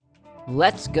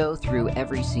Let's go through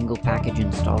every single package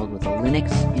installed with a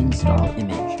Linux install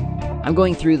image. I'm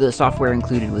going through the software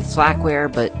included with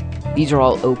Slackware, but these are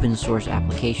all open source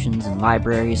applications and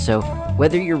libraries, so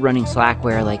whether you're running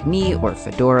Slackware like me, or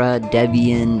Fedora,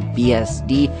 Debian,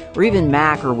 BSD, or even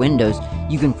Mac or Windows,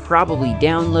 you can probably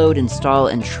download, install,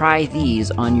 and try these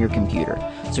on your computer.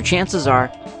 So chances are,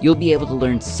 you'll be able to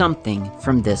learn something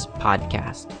from this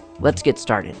podcast. Let's get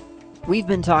started. We've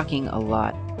been talking a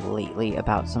lot lately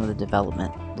about some of the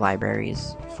development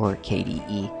libraries for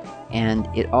KDE, and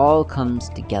it all comes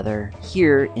together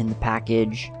here in the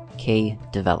package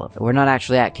kdevelop. We're not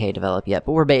actually at kdevelop yet,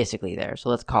 but we're basically there, so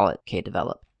let's call it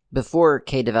kdevelop. Before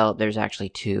kdevelop, there's actually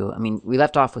two. We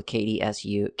left off with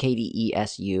kdesu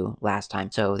last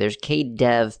time, so there's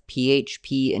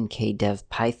kdev-php and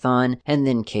kdev-python, and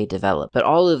then kdevelop. But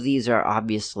all of these are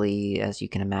obviously, as you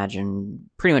can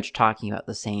imagine, pretty much talking about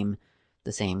the same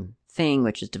thing,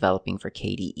 which is developing for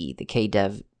KDE. The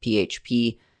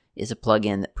kdev-php is a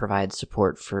plugin that provides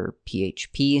support for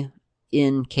PHP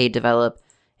in kdevelop,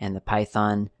 and the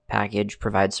Python package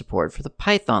provides support for the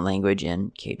Python language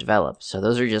in kdevelop. So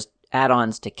those are just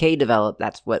add-ons to kdevelop.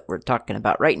 That's what we're talking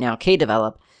about right now,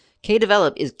 kdevelop.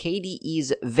 Kdevelop is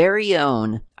KDE's very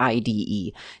own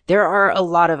IDE. There are a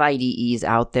lot of IDEs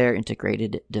out there,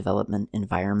 integrated development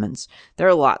environments. There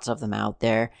are lots of them out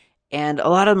there, and a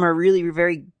lot of them are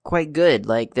really quite good.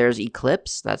 Like there's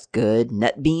Eclipse, that's good.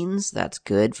 NetBeans, that's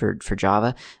good for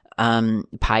Java.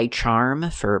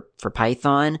 PyCharm for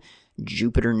Python.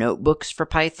 Jupyter Notebooks for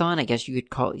Python. I guess you could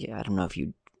call it, I don't know if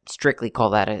you strictly call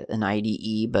that an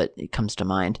IDE, but it comes to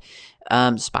mind.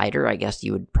 Spider, I guess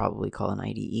you would probably call an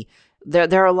IDE.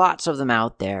 There are lots of them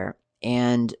out there.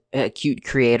 And Qt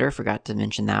Creator, forgot to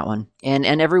mention that one. And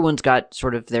everyone's got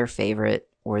sort of their favorite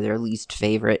or their least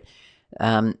favorite.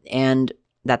 And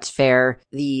that's fair.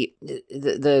 The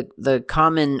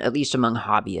common, at least among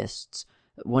hobbyists,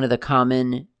 one of the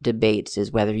common debates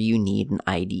is whether you need an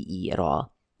IDE at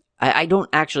all. I don't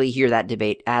actually hear that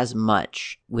debate as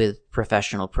much with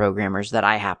professional programmers that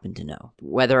I happen to know.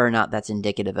 Whether or not that's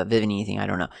indicative of anything, I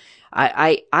don't know.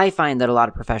 I find that a lot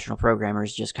of professional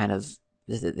programmers just kind of,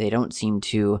 they don't seem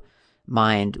to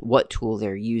mind what tool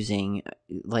they're using.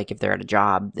 Like if they're at a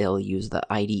job, they'll use the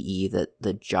IDE that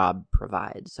the job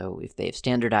provides. So if they've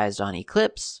standardized on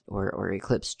Eclipse or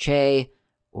Eclipse Che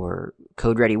or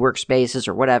Code Ready Workspaces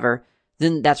or whatever,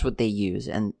 then that's what they use.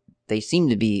 And they seem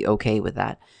to be okay with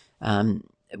that.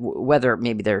 Whether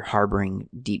maybe they're harboring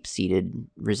deep-seated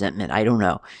resentment, I don't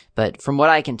know. But from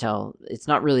what I can tell, it's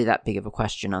not really that big of a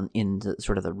question in the,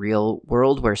 sort of the real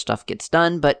world where stuff gets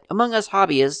done. But among us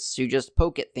hobbyists who just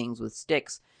poke at things with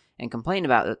sticks and complain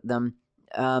about them,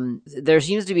 there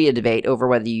seems to be a debate over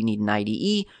whether you need an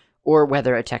IDE or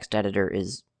whether a text editor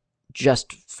is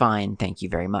just fine, thank you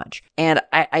very much. And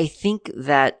I think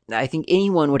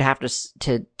anyone would have to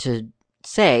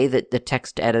say that the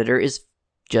text editor is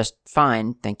just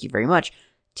fine, thank you very much,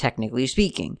 technically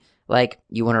speaking. Like,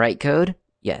 you want to write code?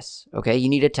 Yes. Okay, you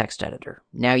need a text editor.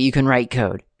 Now you can write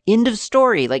code. End of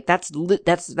story. Like, that's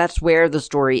where the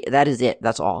story, that is it.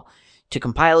 That's all. To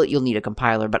compile it, you'll need a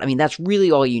compiler, but that's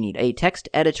really all you need. A text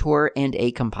editor and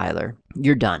a compiler.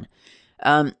 You're done.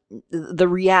 The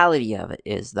reality of it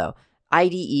is, though,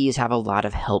 IDEs have a lot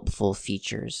of helpful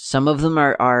features. Some of them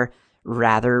are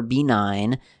rather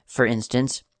benign. For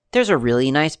instance, there's a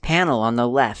really nice panel on the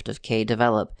left of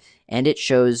kdevelop, and it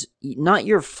shows not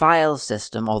your file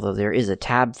system, although there is a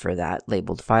tab for that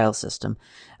labeled file system,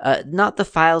 not the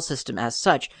file system as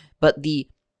such, but the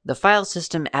file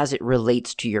system as it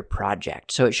relates to your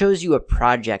project. So it shows you a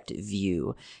project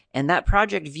view, and that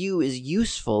project view is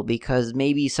useful because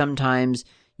maybe sometimes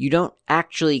you don't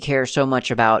actually care so much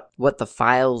about what the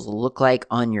files look like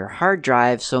on your hard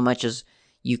drive so much as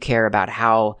you care about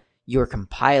how your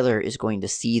compiler is going to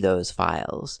see those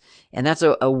files. And that's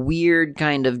a weird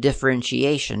kind of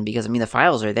differentiation because, the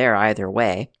files are there either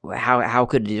way. How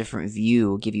could a different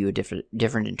view give you a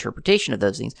different interpretation of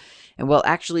those things? And well,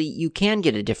 actually, you can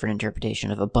get a different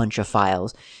interpretation of a bunch of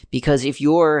files because if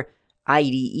your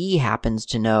IDE happens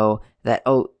to know that,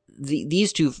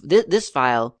 this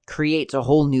file creates a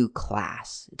whole new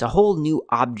class. It's a whole new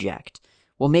object.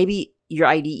 Well, maybe your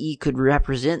IDE could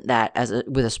represent that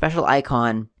with a special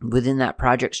icon within that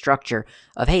project structure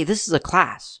of, hey, this is a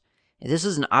class. This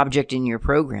is an object in your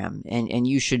program, and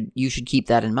you should keep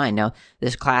that in mind. Now,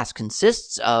 this class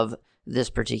consists of this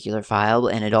particular file,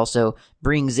 and it also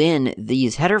brings in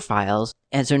these header files,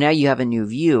 and so now you have a new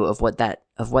view of what that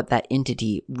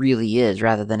entity really is,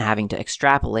 rather than having to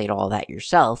extrapolate all that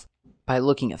yourself by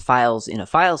looking at files in a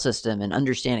file system and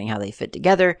understanding how they fit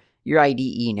together. Your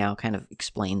IDE now kind of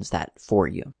explains that for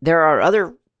you. There are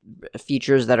other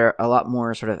features that are a lot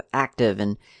more sort of active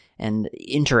and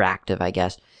interactive, I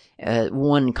guess.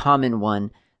 One common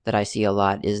one that I see a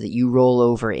lot is that you roll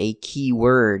over a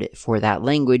keyword for that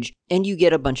language and you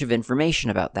get a bunch of information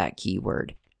about that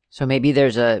keyword. So maybe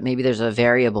there's a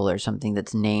variable or something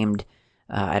that's named,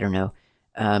 I don't know,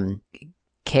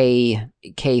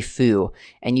 kfoo,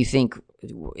 and you think,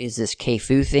 is this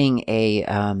kfoo thing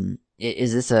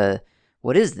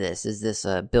what is this? Is this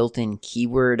a built-in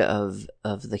keyword of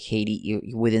the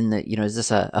KDE within the, is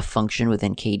this a function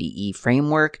within KDE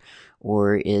framework,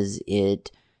 or is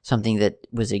it something that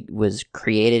was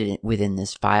created within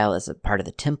this file as a part of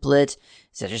the template?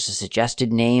 Is that just a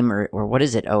suggested name, or what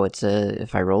is it? Oh,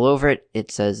 if I roll over it,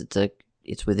 it says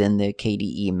it's within the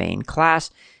KDE main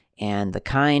class, and the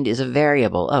kind is a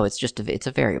variable. Oh, it's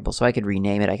a variable, so I could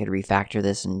rename it. I could refactor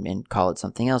this and call it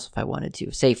something else if I wanted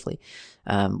to safely.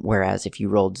 Whereas if you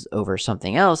rolled over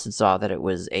something else and saw that it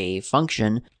was a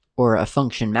function or a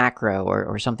function macro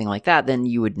or something like that, then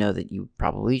you would know that you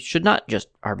probably should not just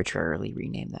arbitrarily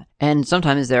rename that. And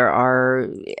sometimes there are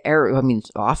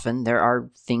often there are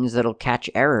things that'll catch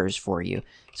errors for you.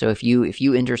 So if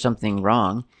you enter something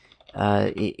wrong,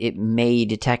 it may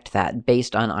detect that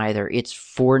based on either its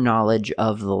foreknowledge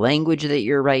of the language that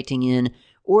you're writing in,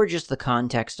 or just the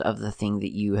context of the thing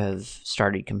that you have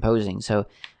started composing. So,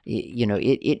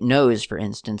 it knows, for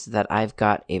instance, that I've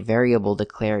got a variable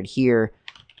declared here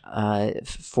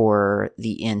for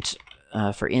the int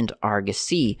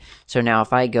argc. So now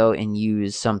if I go and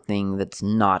use something that's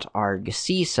not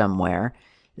argc somewhere,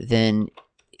 then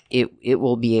it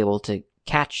will be able to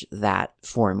catch that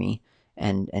for me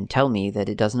and tell me that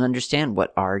it doesn't understand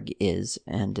what arg is.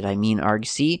 And did I mean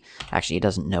argc? Actually, it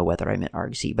doesn't know whether I meant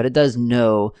argc, but it does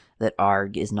know that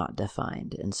arg is not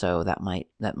defined, and so that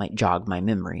might jog my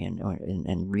memory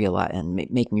and realize and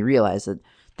make me realize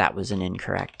that was an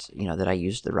incorrect, that I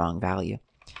used the wrong value.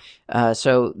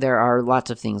 So there are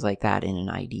lots of things like that in an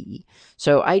IDE.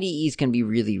 So IDEs can be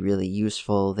really, really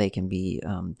useful. They can be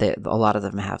a lot of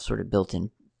them have sort of built-in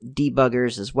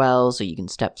debuggers as well, so you can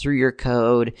step through your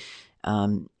code.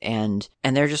 And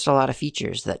there are just a lot of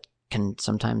features that can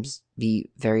sometimes be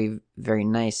very, very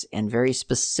nice and very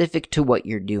specific to what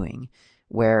you're doing.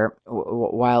 Where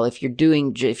while if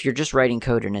you're just writing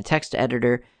code in a text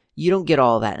editor, you don't get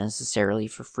all that necessarily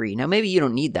for free. Now, maybe you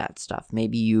don't need that stuff.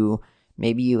 Maybe you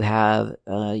have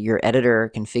your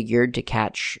editor configured to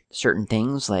catch certain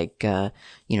things, like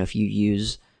if you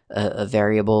use a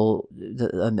variable,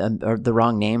 or the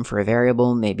wrong name for a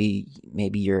variable, maybe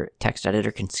your text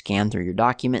editor can scan through your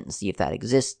document and see if that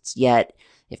exists yet.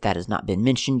 If that has not been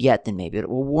mentioned yet, then maybe it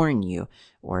will warn you,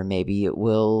 or maybe it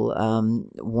will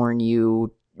warn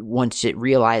you once it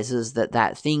realizes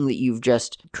that thing that you've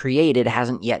just created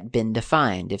hasn't yet been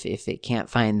defined. If it can't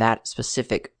find that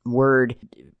specific word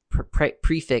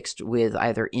prefixed with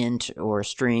either int or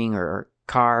string or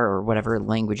char or whatever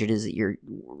language it is that you're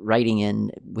writing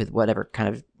in, with whatever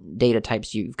kind of data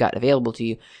types you've got available to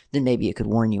you, then maybe it could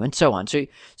warn you, and so on. So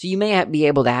you may be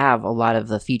able to have a lot of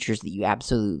the features that you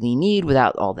absolutely need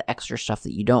without all the extra stuff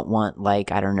that you don't want,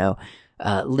 like, I don't know,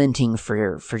 linting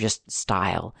for just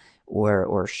style,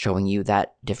 or showing you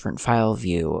that different file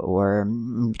view, or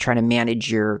trying to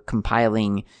manage your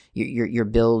compiling, your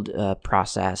build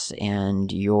process,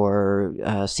 and your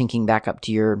syncing back up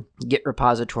to your Git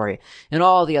repository, and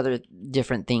all the other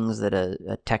different things that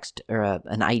a text or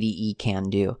an IDE can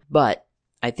do. But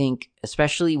I think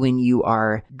especially when you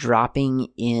are dropping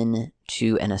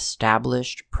into an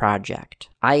established project,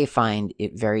 I find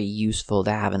it very useful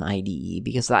to have an IDE,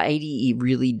 because the IDE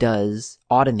really does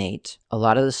automate a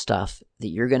lot of the stuff that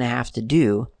you're going to have to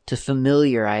do to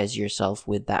familiarize yourself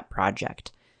with that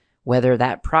project. Whether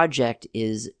that project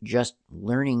is just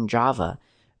learning Java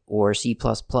or C++,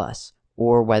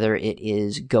 or whether it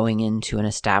is going into an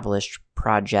established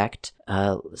project,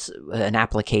 an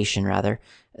application rather,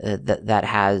 that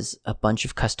has a bunch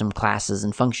of custom classes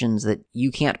and functions that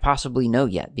you can't possibly know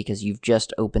yet because you've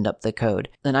just opened up the code.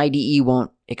 An IDE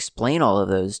won't explain all of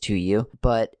those to you,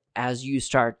 but as you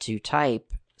start to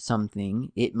type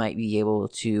something, it might be able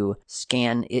to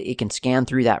scan, it can scan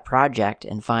through that project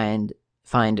and find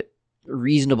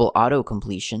reasonable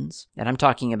auto-completions. And I'm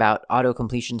talking about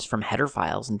auto-completions from header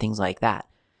files and things like that.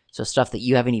 So stuff that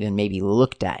you haven't even maybe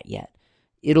looked at yet.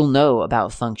 It'll know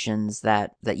about functions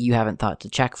that you haven't thought to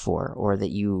check for, or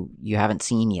that you haven't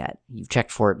seen yet. You've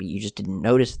checked for it, but you just didn't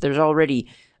notice. There's already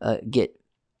a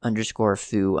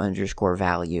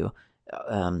get_foo_value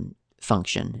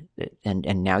function.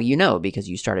 And now you know, because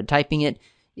you started typing it,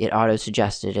 it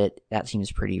auto-suggested it. That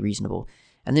seems pretty reasonable.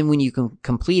 And then when you can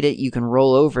complete it, you can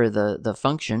roll over the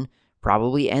function,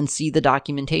 probably, and see the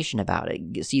documentation about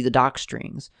it, see the doc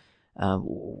strings.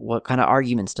 What kind of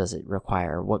arguments does it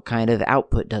require? What kind of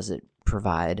output does it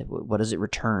provide? What does it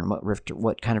return?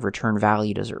 What kind of return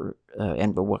value does it,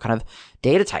 and what kind of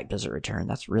data type does it return?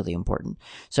 That's really important.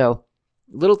 So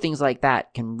little things like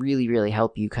that can really, really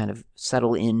help you kind of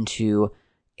settle into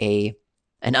an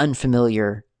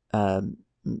unfamiliar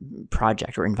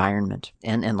project or environment.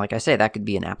 And like I say, that could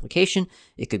be an application,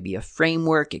 it could be a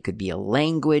framework, it could be a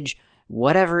language,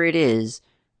 whatever it is,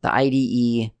 the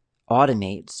IDE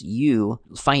automates you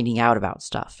finding out about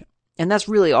stuff. And that's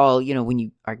really all, when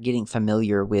you are getting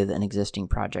familiar with an existing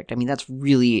project. I mean, that's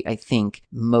really, I think,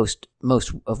 most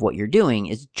of what you're doing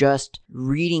is just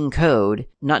reading code,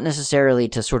 not necessarily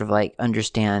to sort of like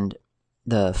understand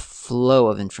the flow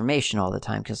of information all the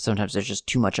time, because sometimes there's just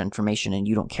too much information and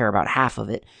you don't care about half of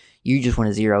it. You just want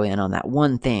to zero in on that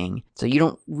one thing. So you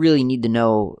don't really need to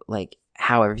know like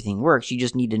how everything works. You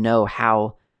just need to know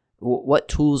what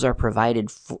tools are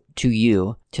provided to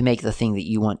you to make the thing that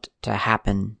you want to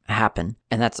happen.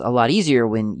 And that's a lot easier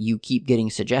when you keep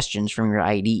getting suggestions from your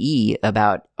IDE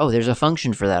about, oh, there's a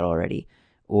function for that already,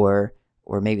 or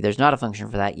maybe there's not a function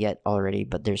for that yet already,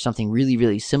 but there's something really,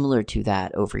 really similar to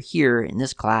that over here in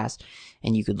this class,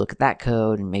 and you could look at that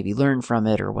code and maybe learn from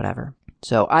it or whatever.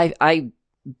 So I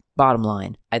bottom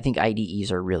line, I think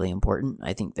IDEs are really important.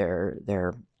 I think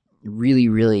they're really,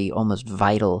 really almost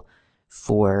vital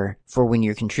for when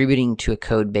you're contributing to a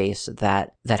code base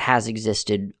that has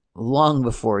existed long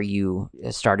before you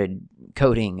started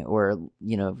coding, or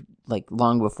like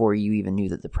long before you even knew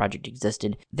that the project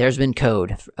existed. There's been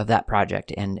code of that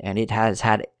project, and it has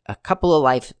had a couple of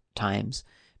lifetimes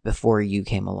before you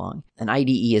came along. An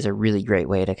IDE is a really great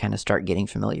way to kind of start getting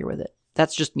familiar with it.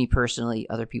 That's just me personally.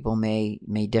 Other people may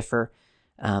differ,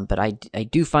 but I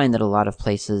do find that a lot of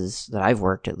places that I've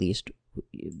worked, at least,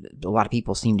 a lot of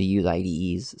people seem to use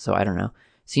IDEs, so I don't know.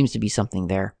 Seems to be something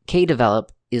there. Kdevelop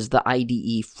is the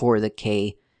IDE for the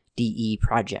KDE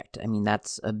project. I mean,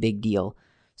 that's a big deal.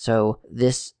 So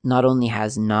this not only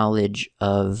has knowledge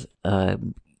of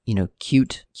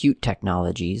Qt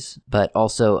technologies, but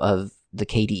also of the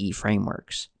KDE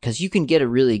frameworks. Because you can get a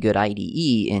really good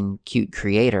IDE in Qt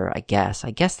Creator, I guess.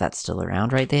 I guess that's still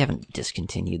around, right? They haven't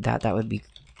discontinued that. That would be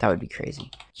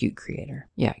crazy. Qt Creator.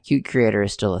 Yeah, Qt Creator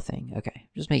is still a thing. Okay,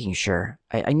 just making sure.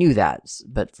 I knew that,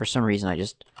 but for some reason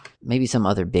maybe some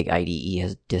other big IDE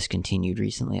has discontinued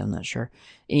recently. I'm not sure.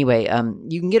 Anyway,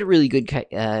 you can get a really good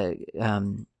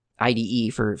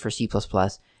IDE for C++,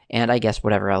 and I guess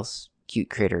whatever else Qt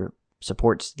Creator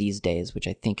supports these days, which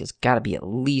I think has got to be at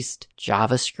least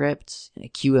JavaScript,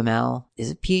 QML. Is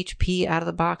it PHP out of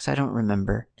the box? I don't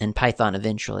remember. And Python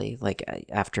eventually, like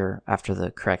after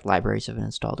the correct libraries have been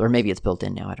installed. Or maybe it's built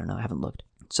in now. I don't know. I haven't looked.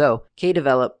 So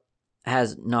kdevelop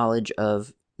has knowledge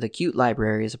of the Qt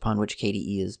libraries upon which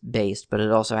KDE is based, but it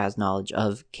also has knowledge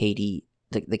of the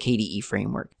KDE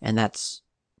framework. And that's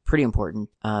pretty important.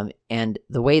 And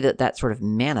the way that sort of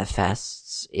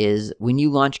manifests is when you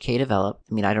launch kdevelop.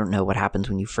 I mean, I don't know what happens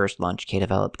when you first launch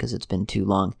kdevelop because it's been too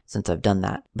long since I've done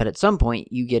that. But at some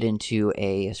point, you get into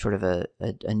a sort of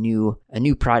a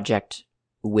new project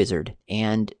wizard,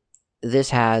 and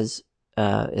this has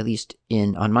at least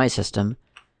on my system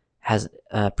has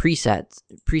preset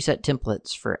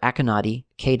templates for Akonadi,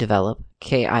 kdevelop,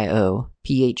 KIO,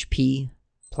 PHP,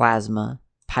 Plasma,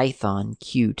 Python,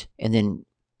 Qt, and then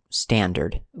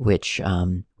standard, which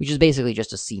is basically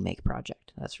just a CMake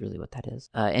project. That's really what that is.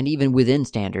 And even within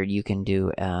standard, you can do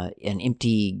an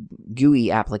empty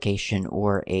GUI application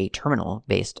or a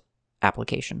terminal-based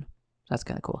application. That's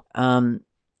kind of cool.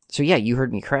 So yeah, you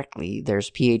heard me correctly.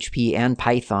 There's PHP and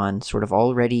Python sort of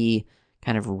already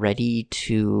kind of ready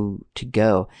to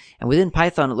go. And within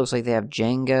Python, it looks like they have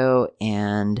Django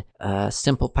and a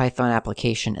simple Python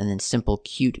application and then simple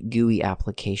Qt GUI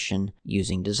application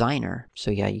using Designer.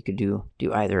 So yeah, you could do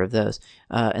either of those.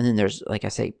 And then there's, like I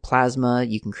say, Plasma.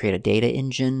 You can create a data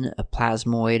engine, a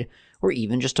Plasmoid, or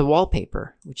even just a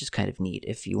wallpaper, which is kind of neat.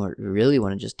 If you really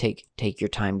want to just take your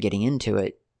time getting into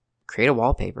it, create a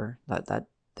wallpaper.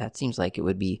 That seems like it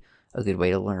would be a good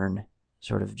way to learn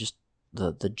sort of just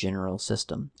the general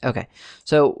system. Okay,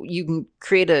 so you can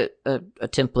create a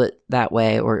template that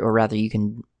way, or rather you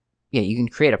can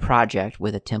create a project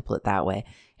with a template that way.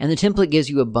 And the template gives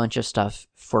you a bunch of stuff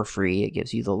for free. It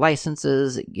gives you the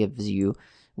licenses, it gives you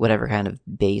whatever kind of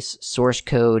base source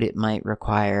code it might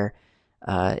require.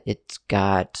 It's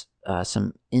got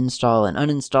some install and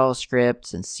uninstall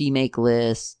scripts and CMake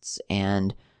lists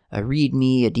and a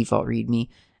README, a default README,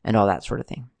 and all that sort of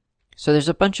thing. So there's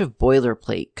a bunch of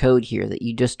boilerplate code here that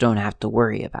you just don't have to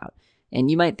worry about. And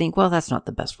you might think, well, that's not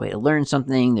the best way to learn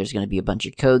something. There's going to be a bunch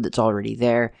of code that's already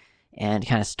there and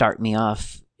kind of start me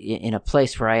off in a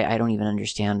place where I don't even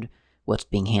understand what's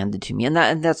being handed to me.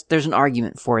 And there's an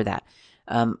argument for that.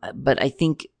 But I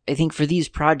think for these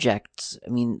projects, I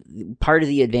mean, part of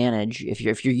the advantage, if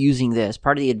you're using this,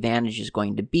 part of the advantage is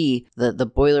going to be the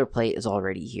boilerplate is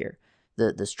already here.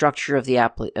 The structure of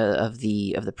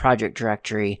the project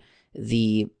directory,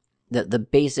 the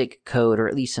basic code, or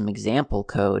at least some example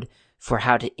code for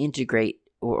how to integrate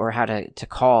or how to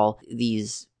call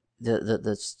these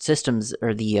the systems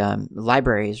or the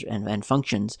libraries and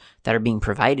functions that are being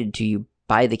provided to you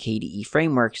by the KDE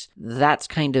frameworks. That's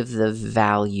kind of the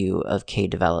value of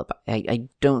kdevelop. I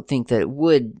don't think that it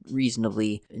would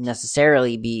reasonably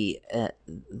necessarily be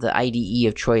the IDE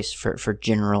of choice for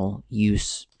general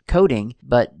use coding,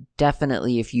 but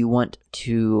definitely if you want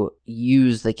to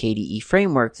use the KDE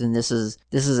framework, then this is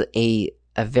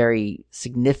a very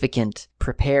significant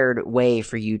prepared way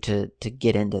for you to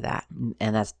get into that.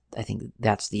 And I think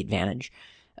that's the advantage.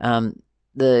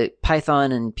 The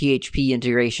Python and PHP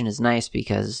integration is nice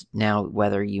because now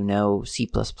whether you know C++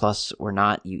 or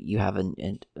not, you have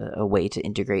a way to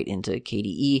integrate into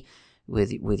KDE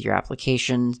with your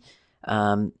applications.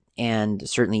 And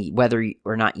certainly whether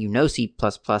or not you know C++,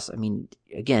 I mean,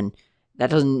 again, that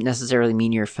doesn't necessarily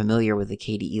mean you're familiar with the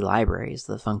KDE libraries,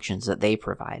 the functions that they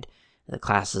provide, the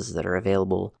classes that are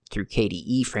available through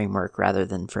KDE framework rather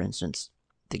than, for instance,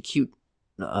 the Qt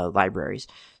libraries.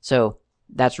 So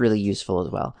that's really useful as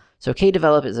well. So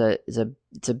kdevelop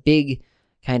it's a big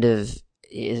kind of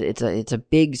it's a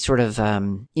big sort of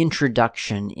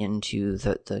introduction into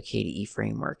the KDE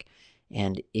framework,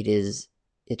 and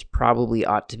it probably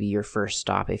ought to be your first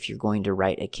stop if you're going to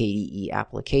write a KDE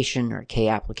application or a K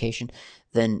application.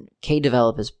 Then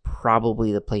kdevelop is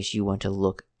probably the place you want to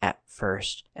look at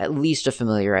first, at least to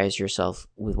familiarize yourself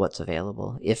with what's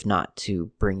available, if not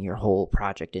to bring your whole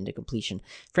project into completion.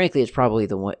 Frankly, it's probably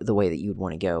the way that you would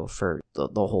want to go for the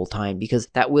whole time, because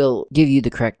that will give you the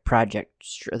correct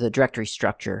the directory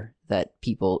structure that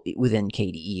people within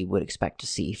KDE would expect to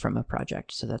see from a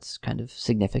project. So that's kind of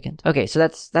significant. Okay, so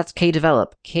that's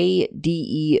kdevelop.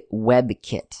 kdewebkit.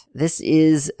 This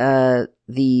is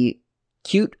the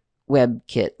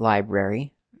kdewebkit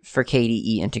library for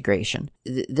KDE integration.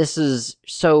 This is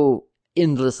so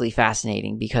endlessly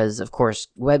fascinating because, of course,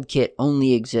 WebKit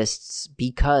only exists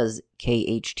because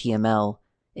KHTML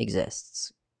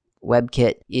exists.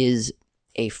 WebKit is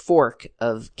a fork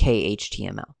of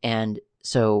KHTML. And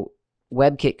so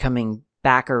WebKit coming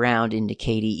back around into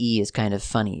KDE is kind of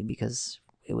funny because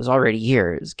it was already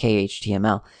here. It was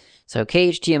KHTML. So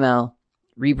KHTML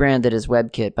rebranded as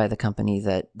WebKit by the company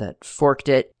that forked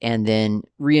it, and then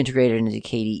reintegrated into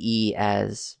KDE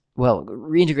as well.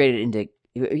 Integrated into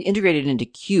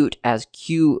Qt as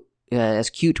Qt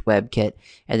WebKit,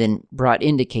 and then brought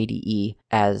into KDE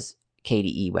as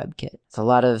KDE WebKit. It's a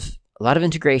lot of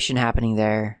integration happening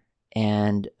there,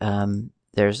 and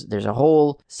there's a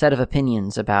whole set of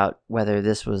opinions about whether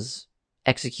this was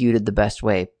executed the best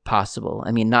way possible.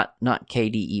 I mean, not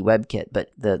KDE WebKit, but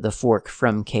the fork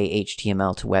from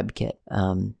KHTML to WebKit.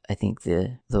 I think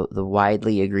the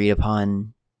widely agreed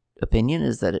upon opinion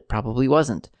is that it probably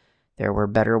wasn't. There were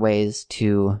better ways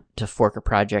to fork a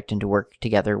project and to work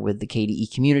together with the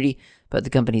KDE community, but the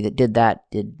company that did that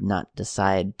did not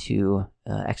decide to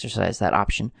exercise that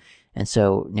option. And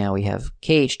so now we have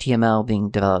KHTML being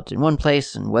developed in one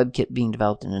place and WebKit being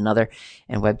developed in another,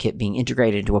 and WebKit being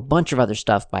integrated into a bunch of other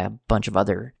stuff by a bunch of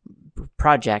other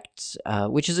projects,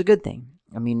 which is a good thing.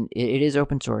 I mean, it is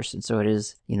open source, and so it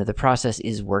is, the process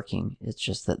is working. It's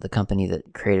just that the company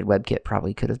that created WebKit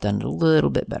probably could have done it a little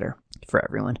bit better for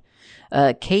everyone.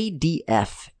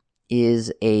 KDF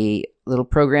is a little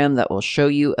program that will show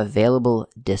you available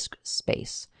disk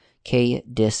space.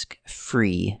 KDisk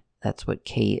free. That's what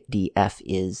KDF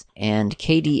is. And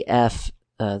KDF,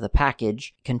 the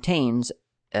package, contains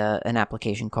an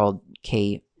application called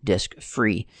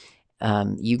kdisk-free.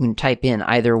 You can type in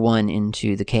either one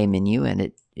into the K menu,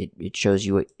 and it shows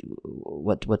you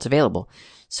what's available.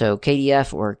 So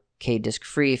KDF or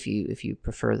kdisk-free, if you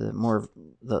prefer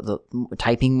the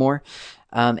typing more,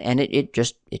 and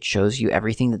it shows you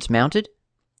everything that's mounted.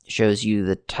 It shows you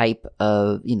the type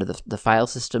of the file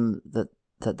system that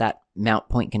mount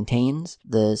point contains,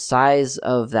 the size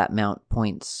of that mount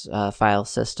point's file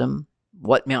system,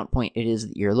 what mount point it is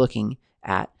that you're looking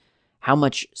at, how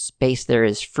much space there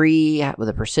is free, with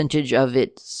a percentage of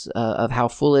it, of how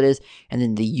full it is, and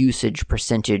then the usage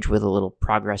percentage with a little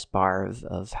progress bar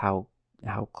of how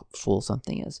full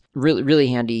something is. Really, really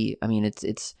handy. I mean,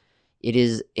 it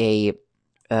is a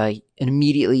an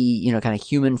immediately, kind of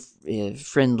human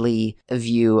friendly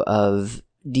view of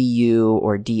du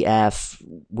or df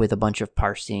with a bunch of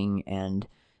parsing and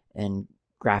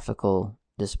graphical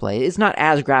display. It's not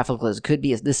as graphical as it could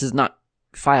be. This is not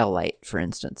FileLight, for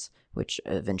instance, which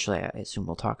eventually I assume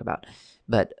we'll talk about.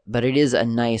 But it is a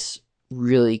nice,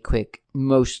 really quick,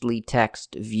 mostly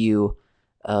text view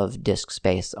of disk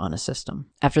space on a system.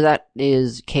 After that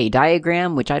is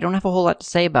kdiagram, which I don't have a whole lot to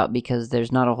say about because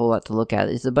there's not a whole lot to look at.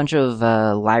 It's a bunch of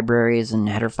libraries and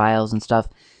header files and stuff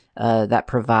that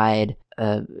provide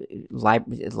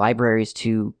libraries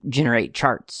to generate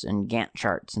charts and Gantt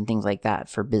charts and things like that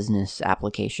for business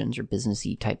applications or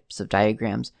businessy types of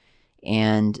diagrams.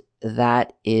 And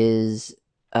that is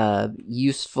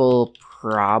useful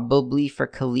probably for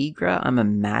Calligra, I'm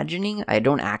imagining. I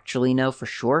don't actually know for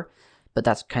sure, but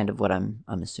that's kind of what I'm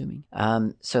assuming.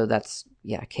 So that's,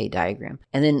 kdiagram.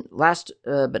 And then last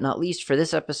but not least for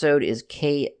this episode is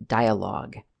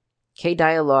kdialog.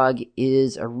 Kdialog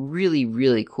is a really,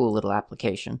 really cool little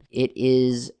application. It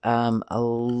is a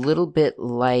little bit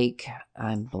like,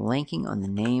 I'm blanking on the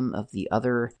name of the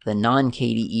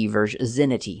non-KDE version,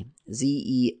 Zenity.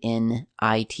 Zenity,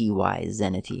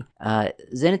 Zenity.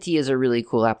 Zenity is a really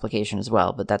cool application as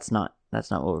well, but that's not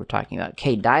what we're talking about.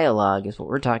 Kdialog is what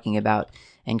we're talking about,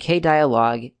 and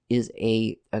Kdialog is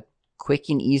a quick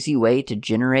and easy way to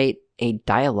generate a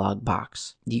dialog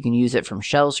box. You can use it from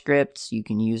shell scripts. You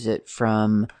can use it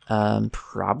from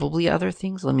probably other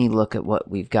things. Let me look at what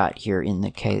we've got here in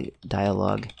the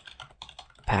kdialog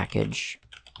package.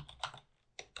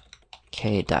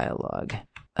 Kdialog.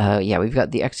 We've got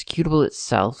the executable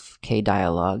itself,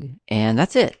 kdialog, and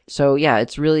that's it. So yeah,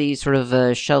 it's really sort of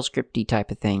a shell scripty type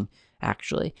of thing,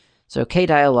 actually. So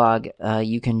kdialog,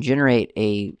 you can generate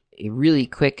a really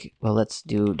quick, well, let's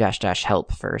do --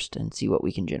 help first and see what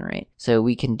we can generate. So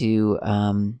we can do,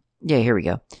 here we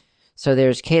go. So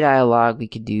there's kdialog, we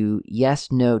could do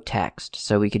yes, no text.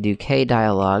 So we could do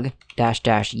kdialog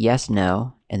 -- yes,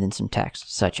 no, and then some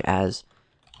text, such as,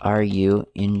 are you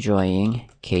enjoying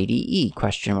KDE, ?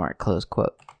 Close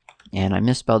quote. And I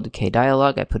misspelled the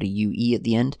kdialog, I put a UE at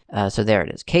the end. So there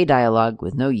it is, kdialog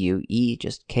with no U, E,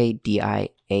 just kdialog.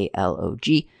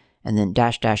 And then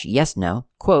 -- yes, no,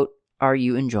 quote, are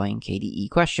you enjoying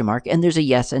KDE, ? And there's a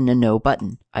yes and a no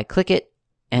button. I click it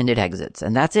and it exits.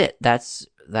 And that's it. That's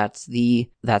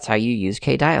how you use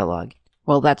kdialog.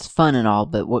 Well, that's fun and all,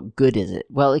 but what good is it?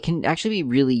 Well, it can actually be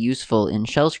really useful in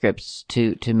shell scripts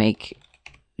to make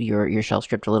your shell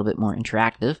script a little bit more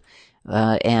interactive.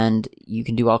 And you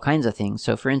can do all kinds of things.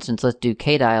 So for instance, let's do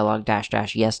kdialog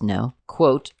 -- yes, no,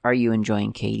 quote, are you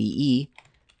enjoying KDE?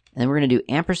 And then we're going to do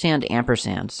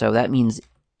ampersand. So that means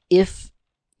if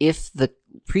the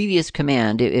previous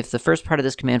command, if the first part of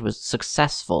this command was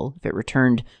successful, if it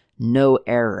returned no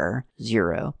error,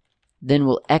 0, then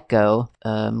we'll echo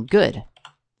good, !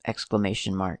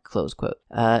 Close quote.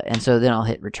 And so then I'll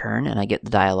hit return and I get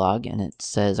the dialog and it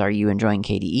says, are you enjoying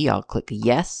KDE? I'll click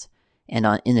yes. And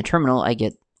in the terminal, I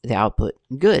get the output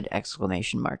good!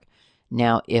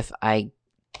 Now, if I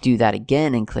do that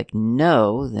again and click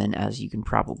no, then as you can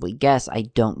probably guess, I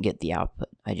don't get the output.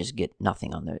 I just get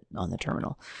nothing on the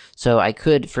terminal. So I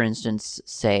could, for instance,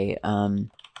 say, the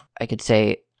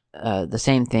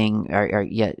same thing,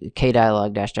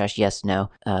 kdialog -- yes, no,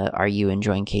 are you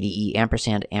enjoying KDE,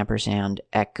 ampersand,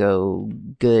 echo,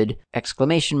 good!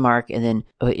 And then,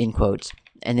 in quotes,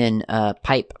 and then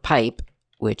pipe,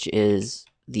 which is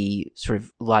the sort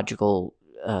of logical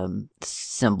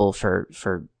symbol for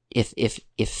if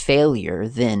failure,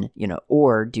 then,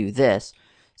 or do this.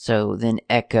 So then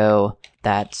echo,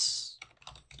 that's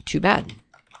too bad.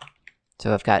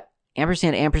 So I've got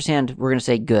ampersand, we're going to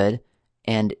say good.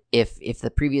 And if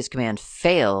the previous command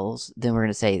fails, then we're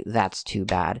going to say that's too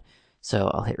bad. So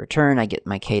I'll hit return, I get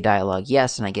my kdialog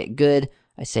yes, and I get good.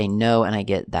 I say no, and I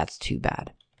get that's too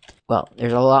bad. Well,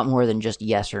 there's a lot more than just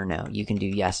yes or no. You can do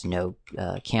yes, no,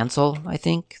 cancel, I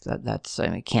think.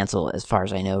 Cancel, as far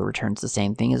as I know, returns the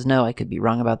same thing as no. I could be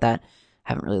wrong about that.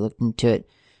 Haven't really looked into it.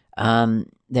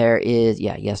 There is,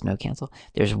 yes, no, cancel.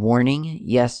 There's warning,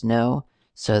 yes, no.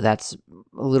 So that's a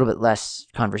little bit less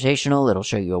conversational. It'll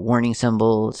show you a warning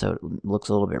symbol, so it looks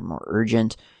a little bit more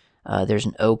urgent. There's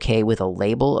an OK with a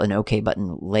label, an OK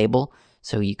button label.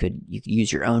 So you could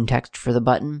use your own text for the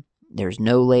button. There's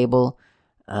no label.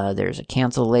 There's a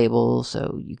cancel label,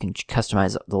 so you can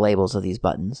customize the labels of these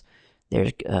buttons.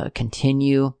 There's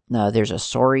continue. There's a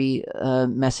sorry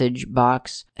message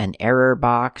box, an error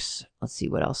box. Let's see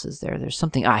what else is there. There's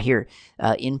something here.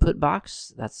 Input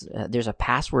box. There's a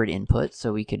password input,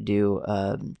 so we could do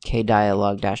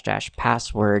kdialog --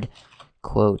 password,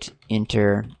 quote,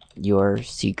 enter your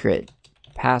secret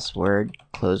password,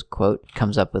 close quote,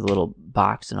 comes up with a little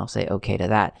box, and I'll say okay to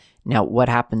that. Now, what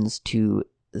happens to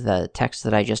the text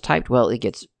that I just typed? Well, it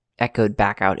gets echoed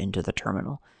back out into the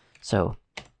terminal. So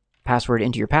password,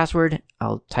 enter your password.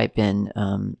 I'll type in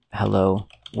hello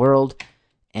world,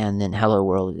 and then hello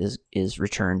world is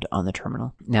returned on the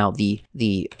terminal. Now, the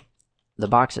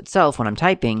box itself, when I'm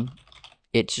typing,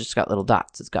 it's just got little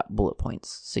dots. It's got bullet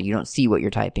points, so you don't see what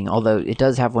you're typing. Although it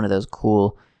does have one of those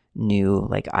cool new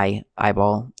like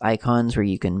eyeball icons where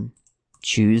you can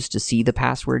choose to see the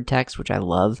password text, which I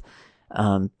love.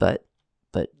 But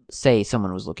say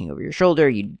someone was looking over your shoulder,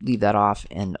 you'd leave that off,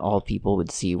 and all people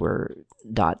would see were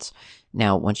dots.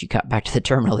 Now, once you cut back to the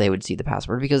terminal, they would see the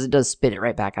password because it does spit it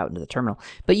right back out into the terminal.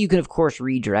 But you can, of course,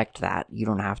 redirect that. You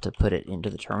don't have to put it into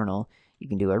the terminal. You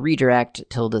can do a redirect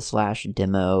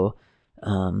 ~demo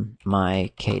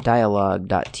my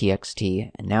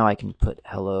kdialog.txt, and now I can put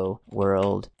hello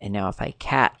world, and now if I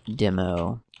cat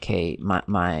demo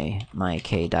my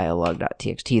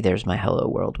kdialog.txt, there's my hello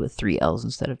world with 3 L's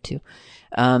instead of 2.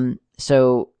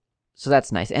 So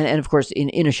that's nice. And of course,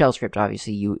 in a shell script,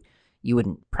 obviously you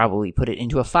wouldn't probably put it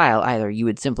into a file either. You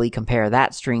would simply compare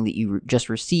that string that you just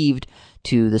received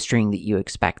to the string that you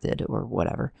expected or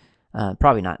whatever.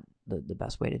 Probably not the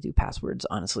best way to do passwords,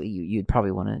 honestly. You'd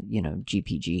probably want to,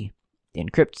 GPG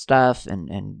encrypt stuff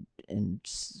and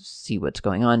see what's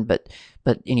going on. But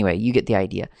anyway, you get the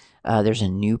idea. There's a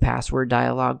new password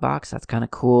dialog box. That's kind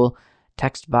of cool.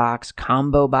 Text box,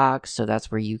 combo box. So that's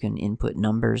where you can input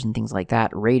numbers and things like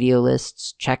that. Radio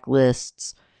lists,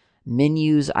 checklists,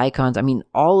 menus, icons. I mean,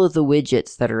 all of the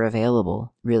widgets that are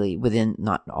available, really, within,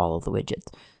 not all of the widgets.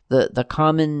 The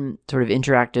common sort of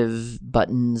interactive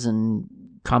buttons and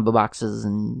combo boxes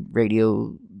and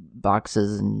radio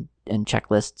boxes and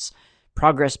checklists,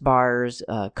 progress bars,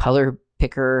 color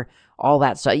picker, all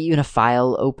that stuff, even a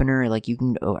file opener, like you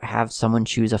can have someone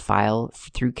choose a file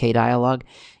through kdialog.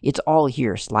 It's all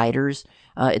here. Sliders,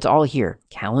 it's all here.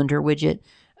 Calendar widget,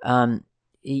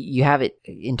 you have it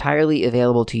entirely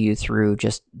available to you through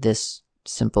just this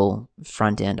simple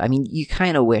front end. I mean, you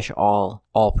kind of wish all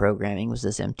programming was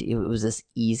this empty. It was this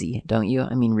easy, don't you?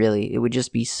 I mean, really, it would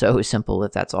just be so simple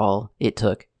if that's all it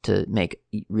took to make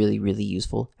really, really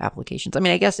useful applications. I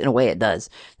mean, I guess in a way it does.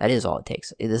 That is all it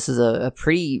takes. This is a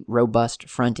pretty robust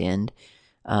front end.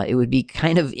 It would be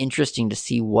kind of interesting to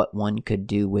see what one could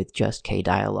do with just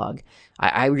kdialog.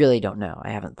 I really don't know.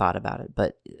 I haven't thought about it,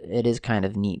 but it is kind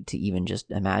of neat to even just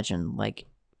imagine, like,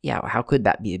 yeah, how could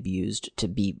that be abused to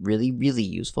be really, really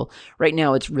useful? Right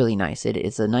now, it's really nice.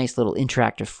 It's a nice little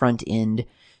interactive front end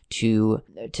to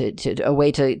a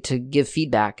way to give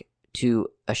feedback to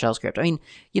a shell script. I mean,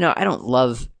 I don't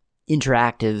love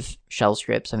interactive shell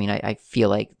scripts. I mean, I feel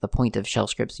like the point of shell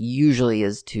scripts usually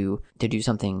is to do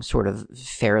something sort of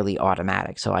fairly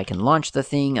automatic. So I can launch the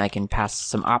thing, I can pass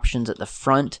some options at the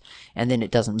front, and then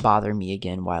it doesn't bother me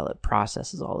again while it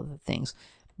processes all of the things.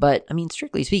 But, I mean,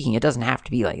 strictly speaking, it doesn't have to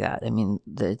be like that. I mean,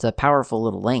 it's a powerful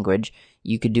little language.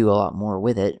 You could do a lot more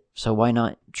with it. So why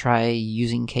not try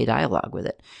using kdialog with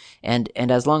it? And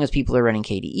as long as people are running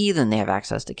KDE, then they have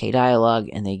access to kdialog,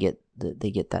 and they get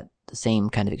the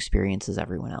same kind of experience as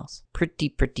everyone else.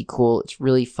 Pretty cool. It's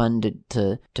really fun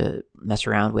to mess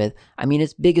around with. I mean,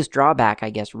 its biggest drawback, I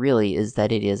guess, really is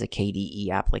that it is a KDE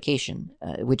application,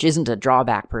 which isn't a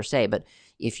drawback per se, but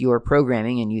if you're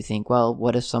programming and you think, well,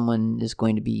 what if someone is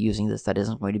going to be using this that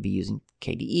isn't going to be using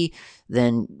KDE,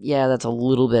 then yeah, that's a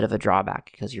little bit of a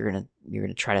drawback because you're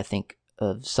gonna try to think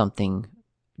of something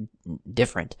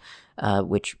different,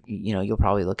 which you'll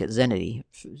probably look at Zenity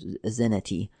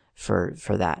for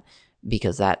that,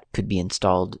 because that could be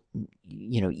installed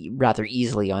rather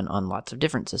easily on lots of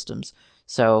different systems.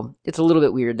 So it's a little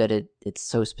bit weird that it's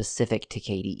so specific to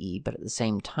KDE, but at the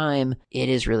same time, it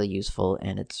is really useful,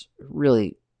 and it's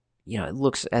really, it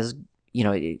looks as,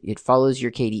 it follows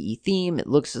your KDE theme. It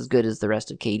looks as good as the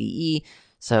rest of KDE.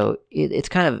 So it's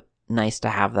kind of nice to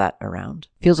have that around.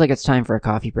 Feels like it's time for a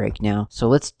coffee break now. So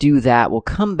let's do that. We'll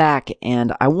come back,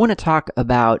 and I want to talk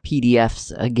about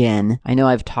PDFs again. I know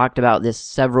I've talked about this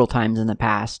several times in the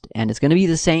past, and it's going to be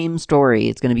the same story.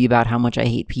 It's going to be about how much I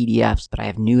hate PDFs, but I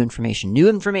have new information. New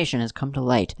information has come to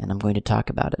light, and I'm going to talk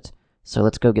about it. So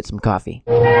let's go get some coffee.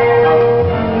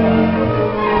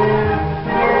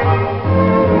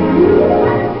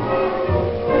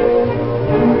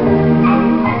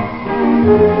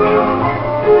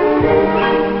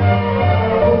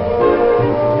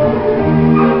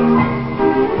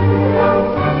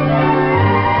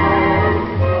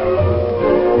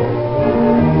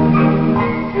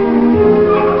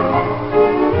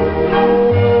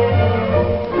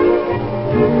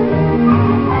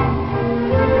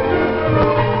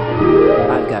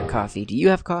 coffee. Do you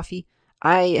have coffee?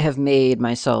 I have made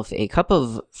myself a cup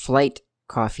of flight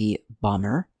coffee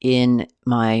bomber in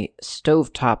my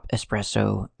stovetop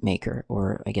espresso maker,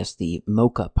 or I guess the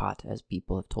mocha pot, as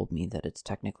people have told me that it's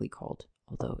technically called.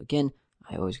 Although, again,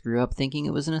 I always grew up thinking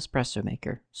it was an espresso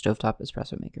maker, stovetop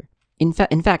espresso maker. In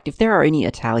fact, if there are any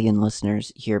Italian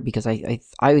listeners here, because I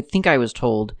think I was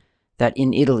told that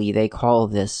in Italy they call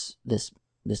this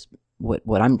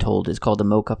what I'm told is called a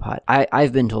mocha pot.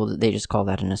 I've been told that they just call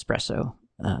that an espresso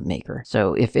maker.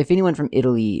 So if anyone from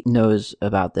Italy knows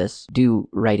about this, do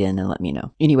write in and let me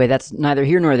know. Anyway, that's neither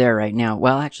here nor there right now.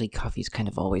 Well, actually, coffee's kind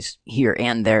of always here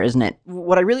and there, isn't it?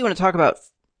 What I really want to talk about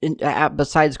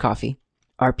besides coffee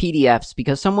are PDFs,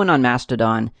 because someone on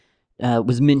Mastodon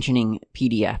was mentioning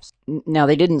PDFs. Now,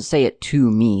 they didn't say it to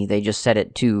me. They just said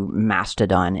it to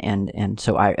Mastodon, and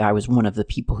so I was one of the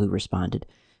people who responded.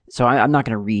 So I'm not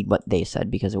going to read what they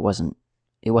said because it wasn't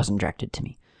directed to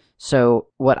me. So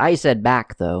what I said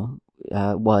back, though,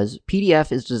 was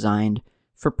PDF is designed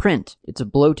for print. It's a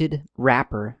bloated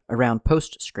wrapper around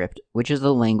PostScript, which is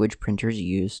the language printers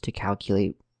use to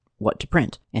calculate what to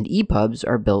print. And EPUBs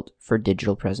are built for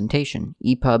digital presentation.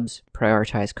 EPUBs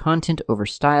prioritize content over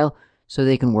style so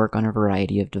they can work on a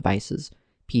variety of devices.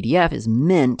 PDF is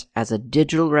meant as a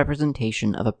digital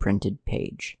representation of a printed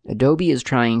page. Adobe is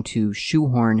trying to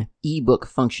shoehorn ebook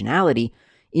functionality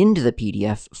into the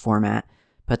PDF format,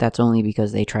 but that's only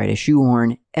because they try to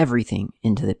shoehorn everything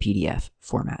into the PDF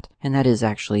format. And that is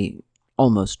actually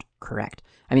almost correct.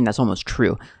 I mean, that's almost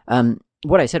true.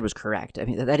 What I said was correct. I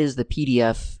mean, that is the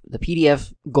PDF. The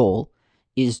PDF goal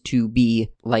is to be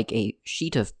like a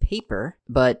sheet of paper,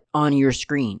 but on your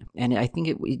screen. And I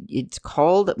think it's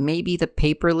called maybe the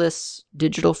paperless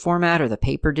digital format or the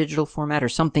paper digital format or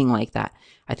something like that.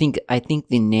 I think the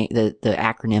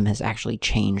acronym has actually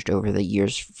changed over the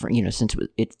years since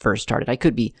it first started. I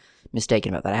could be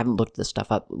mistaken about that. I haven't looked this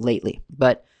stuff up lately.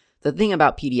 But the thing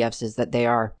about PDFs is that they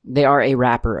are a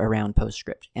wrapper around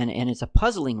PostScript. And it's a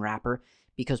puzzling wrapper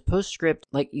because PostScript,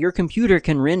 like your computer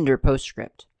can render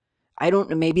PostScript. I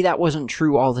don't know, maybe that wasn't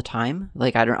true all the time.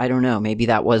 Like, I don't know. Maybe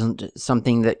that wasn't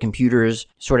something that computers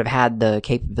sort of had the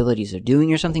capabilities of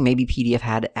doing or something. Maybe PDF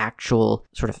had actual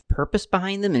sort of purpose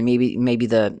behind them, and maybe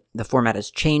the format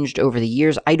has changed over the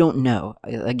years. I don't know.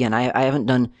 Again, I haven't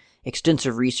done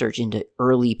extensive research into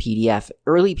early PDF.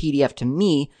 Early PDF to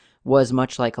me was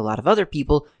much like a lot of other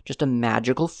people, just a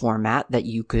magical format that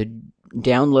you could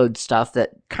download stuff that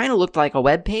kind of looked like a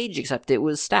web page, except it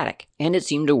was static, and it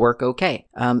seemed to work okay.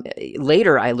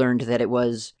 Later, I learned that it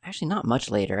was actually not much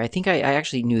later. I think I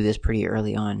actually knew this pretty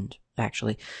early on,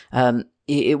 actually.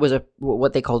 It was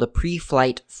what they called a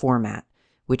pre-flight format,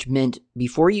 which meant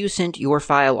before you sent your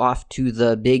file off to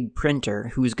the big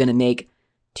printer who's going to make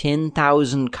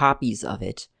 10,000 copies of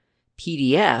it,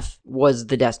 PDF was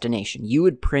the destination. You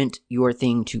would print your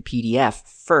thing to PDF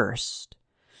first,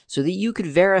 so that you could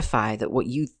verify that what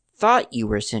you thought you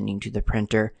were sending to the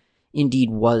printer indeed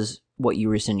was what you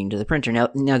were sending to the printer.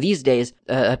 Now these days,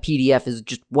 a PDF is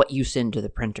just what you send to the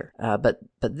printer. But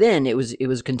then it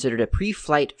was considered a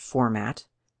pre-flight format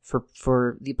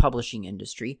for the publishing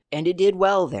industry, and it did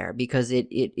well there because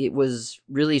it was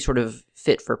really sort of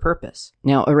fit for purpose.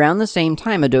 Now, around the same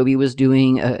time, Adobe was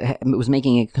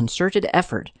making a concerted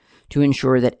effort to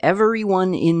ensure that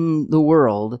everyone in the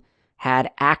world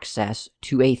had access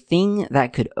to a thing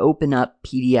that could open up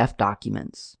PDF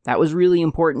documents. That was really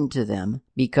important to them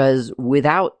because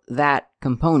without that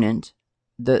component,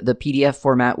 the PDF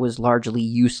format was largely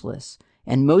useless.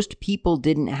 And most people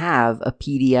didn't have a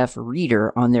PDF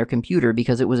reader on their computer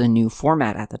because it was a new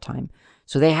format at the time.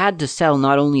 So they had to sell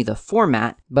not only the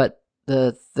format, but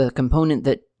the component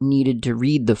that needed to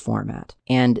read the format.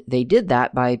 And they did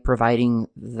that by providing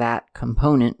that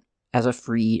component as a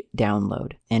free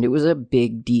download. And it was a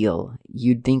big deal.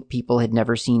 You'd think people had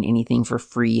never seen anything for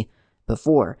free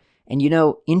before. And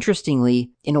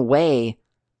interestingly, in a way,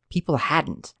 people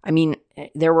hadn't. I mean,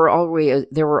 there was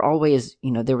always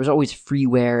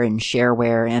freeware and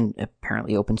shareware and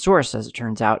apparently open source, as it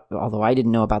turns out, although I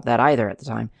didn't know about that either at the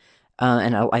time.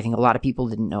 And I think a lot of people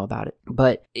didn't know about it.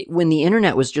 But when the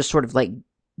internet was just sort of like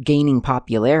gaining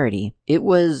popularity, it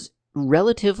was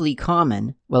relatively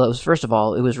common. Well,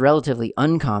 it was relatively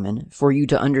uncommon for you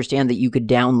to understand that you could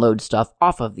download stuff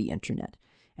off of the internet.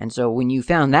 And so when you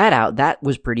found that out, that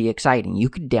was pretty exciting. You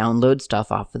could download stuff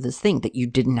off of this thing that you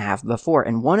didn't have before.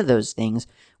 And one of those things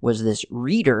was this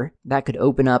reader that could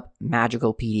open up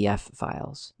magical PDF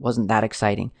files. Wasn't that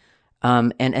exciting?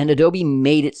 And Adobe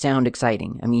made it sound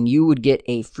exciting. I mean, you would get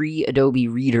a free Adobe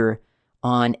reader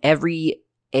on every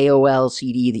AOL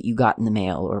CD that you got in the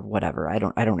mail or whatever. I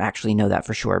don't actually know that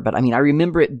for sure, but I mean, I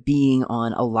remember it being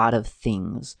on a lot of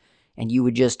things, and you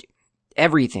would just,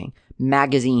 everything,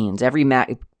 magazines, every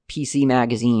PC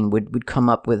magazine would come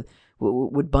up with,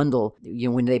 would bundle,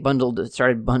 when they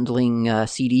started bundling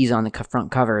CDs on the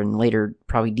front cover, and later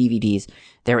probably DVDs,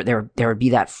 there would be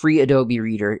that free Adobe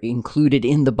Reader included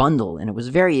in the bundle, and it was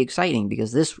very exciting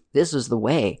because this is the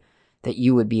way that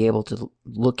you would be able to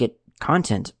look at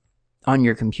content on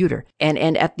your computer.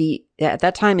 And at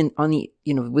that time,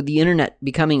 with the internet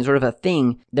becoming sort of a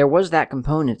thing, there was that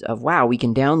component of, wow, we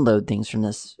can download things from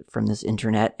this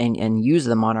internet and use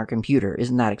them on our computer.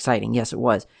 Isn't that exciting? Yes, it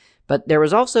was. But there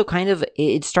was also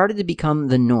it started to become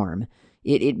the norm.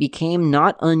 It became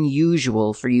not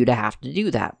unusual for you to have to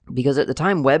do that, because at the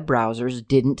time, web browsers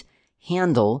didn't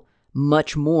handle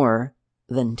much more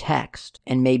than text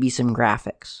and maybe some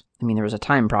graphics. I mean, there was a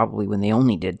time probably when they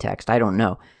only did text. I don't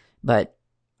know. But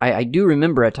I do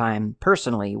remember a time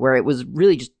personally where it was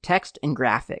really just text and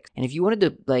graphics. And if you wanted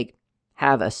to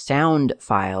have a sound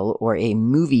file or a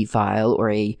movie file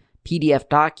or a PDF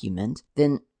document,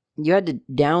 then you had to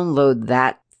download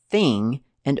that thing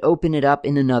and open it up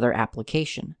in another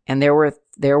application. And there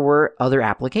were other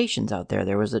applications out there.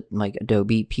 There was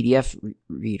Adobe PDF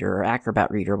Reader or Acrobat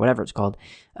Reader, whatever it's called.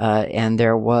 And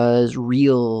there was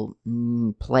Real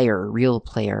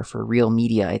Player for Real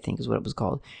Media, I think is what it was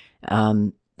called.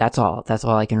 That's all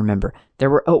I can remember. There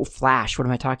were, Flash, what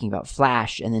am I talking about?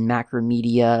 Flash, and then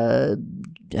Macromedia,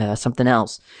 something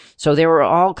else. So there were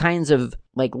all kinds of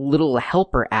little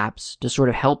helper apps to sort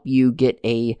of help you get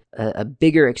a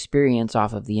bigger experience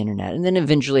off of the internet. And then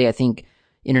eventually I think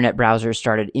internet browsers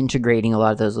started integrating a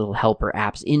lot of those little helper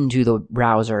apps into the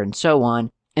browser and so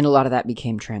on. And a lot of that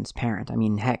became transparent. I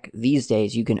mean, heck, these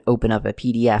days you can open up a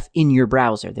PDF in your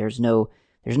browser. There's no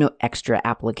extra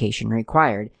application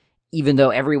required, even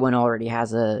though everyone already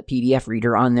has a PDF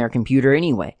reader on their computer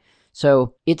anyway.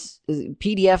 So it's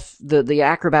PDF, the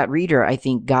Acrobat Reader, I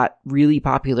think, got really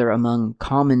popular among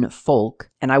common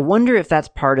folk. And I wonder if that's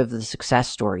part of the success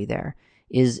story there,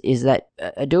 is that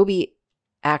Adobe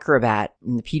Acrobat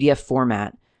in the PDF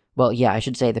format, I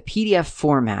should say the PDF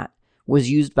format was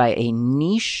used by a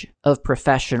niche of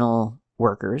professional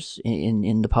workers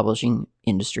in the publishing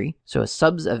industry. So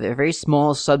a very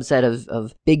small subset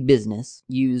of big business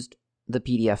used the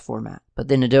PDF format. But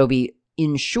then Adobe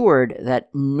ensured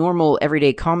that normal,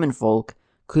 everyday common folk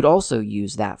could also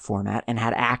use that format and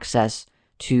had access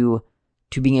to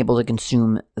being able to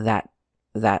consume that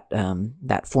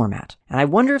format. And I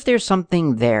wonder if there's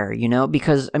something there,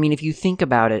 because, I mean, if you think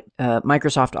about it,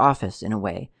 Microsoft Office in a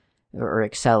way, or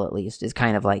Excel at least, is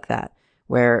kind of like that,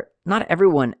 where not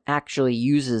everyone actually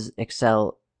uses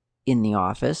Excel in the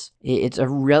office. It's a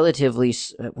relatively,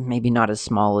 maybe not as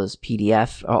small as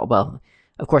PDF. Oh, well,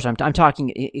 of course, I'm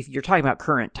talking, if you're talking about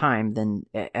current time, then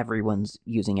everyone's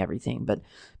using everything.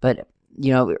 But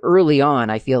early on,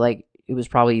 I feel like it was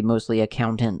probably mostly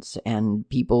accountants and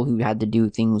people who had to do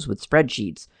things with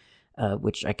spreadsheets,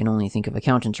 which I can only think of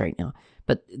accountants right now.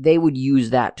 But they would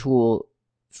use that tool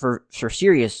for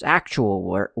serious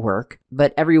actual work,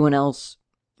 but everyone else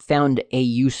found a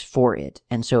use for it,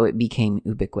 and so it became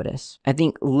ubiquitous. I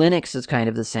think Linux is kind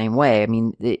of the same way. I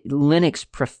mean, Linux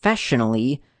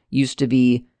professionally used to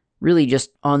be really just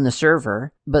on the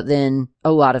server, but then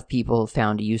a lot of people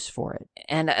found a use for it.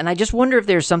 And I just wonder if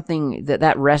there's something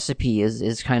that recipe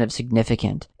is kind of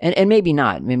significant. And maybe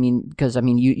not. I mean, because,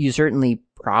 you certainly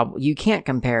you can't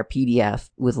compare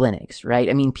PDF with Linux, right?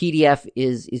 I mean, PDF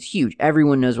is huge.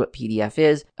 Everyone knows what PDF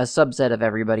is. A subset of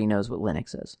everybody knows what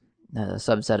Linux is. A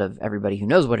subset of everybody who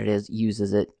knows what it is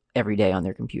uses it every day on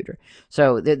their computer.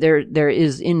 So there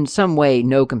is in some way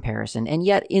no comparison, and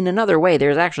yet in another way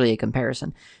there's actually a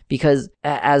comparison, because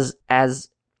as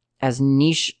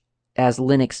niche as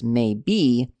Linux may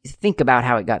be, think about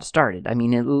how it got started. I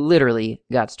mean, it literally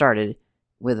got started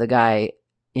with a guy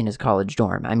in his college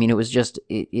dorm. I mean, it was just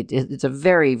it's a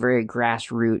very, very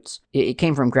grassroots. It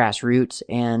came from grassroots,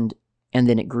 and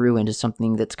then it grew into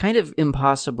something that's kind of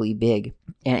impossibly big,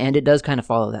 and it does kind of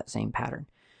follow that same pattern.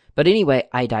 But anyway,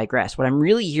 I digress. What I'm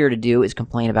really here to do is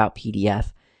complain about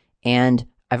PDF, and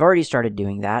I've already started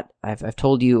doing that. I've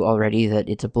told you already that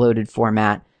it's a bloated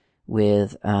format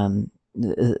with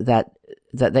that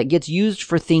gets used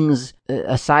for things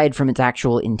aside from its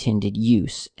actual intended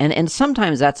use, and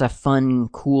sometimes that's a fun,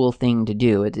 cool thing to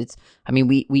do.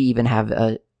 We even have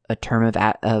a term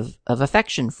of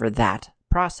affection for that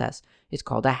process. It's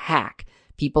called a hack.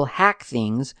 People hack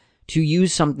things to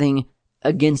use something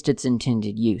against its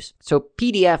intended use. So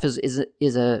PDF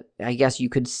is a, I guess you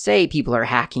could say people are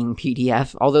hacking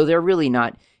PDF, although they're really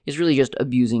not. It's really just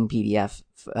abusing PDF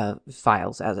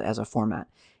files as a format.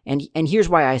 And here's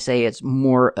why I say it's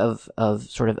more of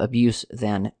sort of abuse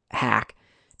than hack,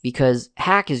 because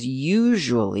hack is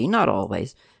usually, not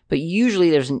always, but usually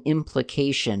there's an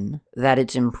implication that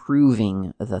it's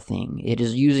improving the thing. It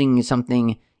is using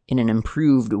something in an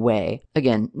improved way.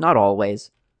 Again, not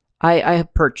always. I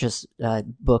have purchased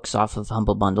books off of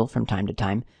Humble Bundle from time to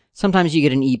time. Sometimes you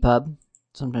get an EPUB,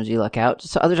 sometimes you luck out,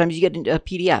 so other times you get a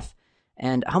PDF.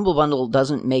 And Humble Bundle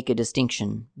doesn't make a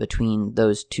distinction between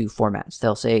those two formats.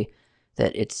 They'll say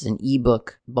that it's an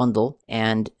ebook bundle,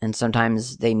 and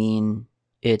sometimes they mean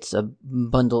it's a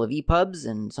bundle of EPUBs,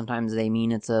 and sometimes they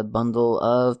mean it's a bundle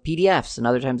of PDFs, and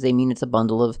other times they mean it's a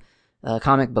bundle of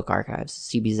comic book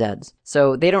archives, CBZs.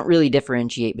 So they don't really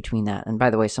differentiate between that. And by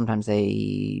the way, sometimes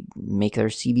they make their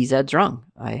CBZs wrong.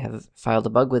 I have filed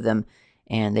a bug with them,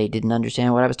 and they didn't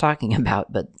understand what I was talking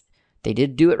about, but they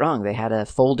did do it wrong. They had a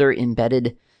folder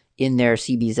embedded in their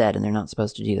CBZ, and they're not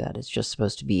supposed to do that. It's just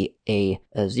supposed to be a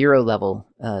zero-level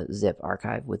zip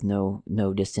archive with no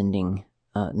descending,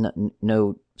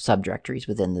 no subdirectories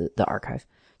within the archive.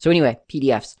 So anyway,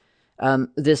 PDFs.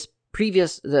 This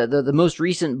previous, the most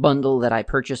recent bundle that I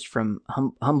purchased from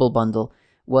Humble Bundle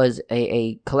was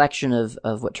a collection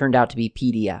of what turned out to be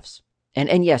PDFs.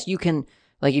 And yes, you can,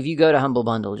 like, if you go to Humble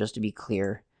Bundle, just to be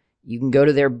clear, you can go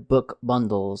to their book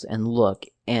bundles and look,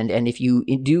 and if you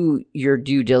do your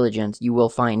due diligence,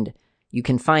 you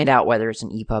can find out whether it's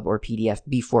an EPUB or PDF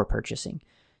before purchasing.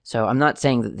 So I'm not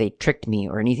saying that they tricked me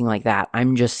or anything like that.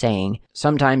 I'm just saying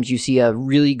sometimes you see a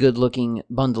really good looking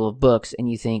bundle of books and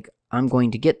you think, I'm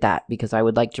going to get that because I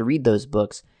would like to read those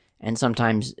books. And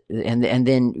sometimes, and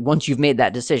then once you've made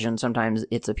that decision, sometimes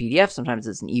it's a PDF, sometimes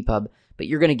it's an EPUB, but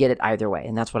you're going to get it either way.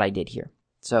 And that's what I did here.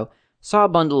 So saw a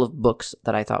bundle of books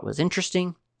that I thought was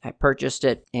interesting. I purchased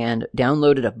it and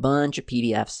downloaded a bunch of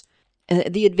PDFs.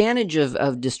 And the advantage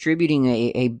of distributing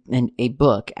a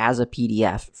book as a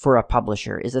PDF for a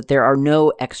publisher is that there are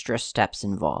no extra steps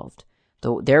involved.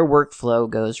 Their workflow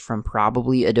goes from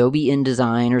probably Adobe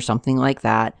InDesign or something like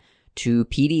that to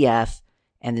PDF,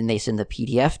 and then they send the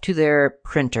PDF to their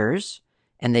printers,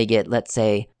 and they get, let's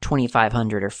say,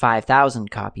 2,500 or 5,000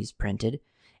 copies printed,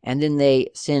 and then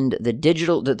they send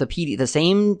the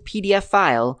same PDF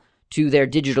file to their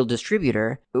digital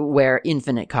distributor, where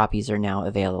infinite copies are now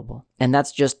available. And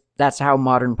that's how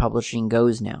modern publishing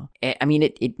goes now. I mean,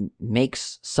 it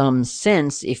makes some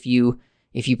sense if you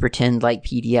pretend like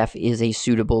PDF is a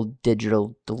suitable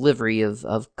digital delivery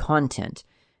of content.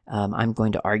 I'm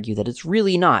going to argue that it's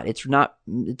really not. It's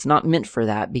not meant for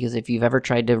that, because if you've ever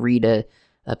tried to read a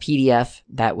PDF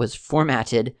that was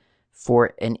formatted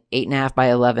for an 8.5 by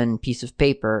 11 piece of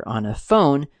paper on a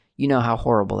phone, you know how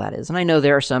horrible that is. And I know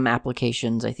there are some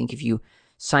applications, I think if you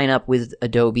sign up with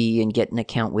Adobe and get an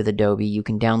account with Adobe, you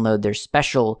can download their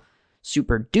special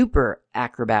super duper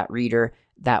Acrobat reader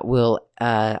that will,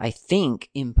 I think,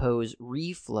 impose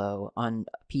reflow on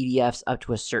PDFs up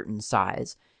to a certain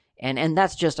size. And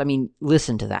that's just, I mean,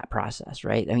 listen to that process,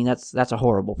 right? I mean, that's a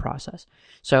horrible process.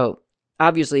 So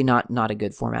obviously not a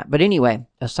good format. But anyway,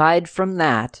 aside from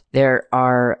that, there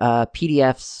are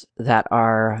PDFs that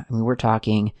are, I mean, we're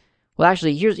talking, well,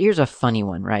 actually, here's a funny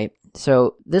one, right?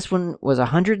 So this one was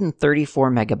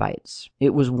 134 megabytes.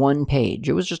 It was one page.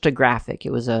 It was just a graphic.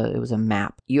 It was a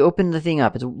map. You open the thing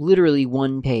up, it's literally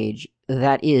one page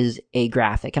that is a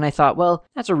graphic. And I thought, well,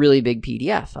 that's a really big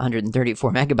PDF,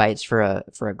 134 megabytes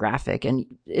for a graphic. And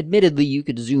admittedly, you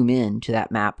could zoom in to that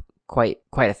map quite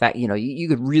effect. You know, you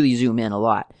could really zoom in a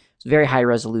lot. It's a very high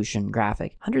resolution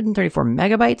graphic. 134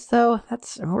 megabytes though,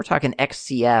 we're talking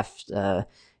XCF,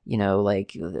 you know,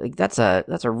 like that's got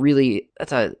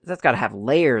to have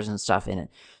layers and stuff in it.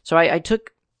 So I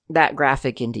took that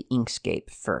graphic into Inkscape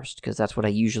first, because that's what I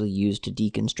usually use to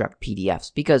deconstruct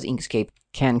PDFs, because Inkscape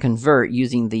can convert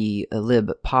using the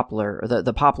libpoppler, or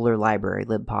the Poppler library,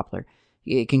 libpoppler.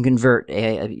 It can convert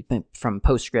from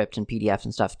PostScript and PDFs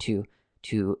and stuff to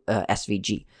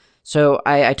SVG. So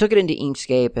I took it into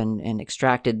Inkscape and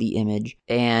extracted the image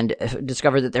and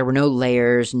discovered that there were no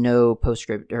layers, no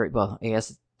PostScript, or, well, I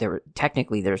guess there's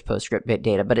PostScript bit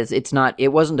data, but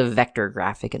it wasn't a vector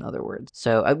graphic, in other words.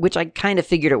 So, which I kind of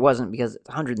figured it wasn't, because it's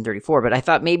 134, but I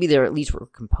thought maybe there at least were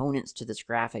components to this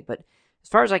graphic, but as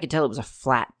far as I could tell, it was a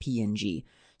flat PNG.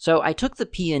 So I took the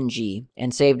PNG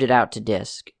and saved it out to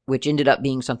disk, which ended up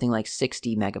being something like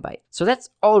 60 megabytes. So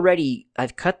that's already,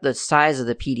 I've cut the size of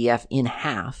the PDF in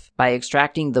half by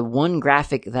extracting the one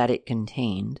graphic that it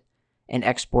contained and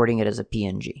exporting it as a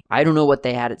PNG. I don't know what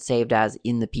they had it saved as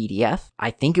in the PDF.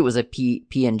 I think it was a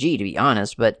PNG, to be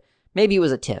honest, but maybe it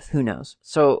was a TIFF, who knows.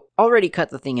 So already cut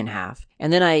the thing in half,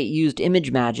 and then I used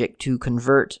ImageMagick to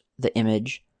convert the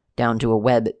image down to a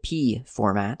WebP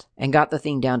format and got the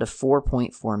thing down to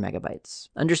 4.4 megabytes.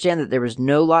 Understand that there was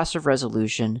no loss of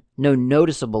resolution, no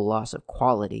noticeable loss of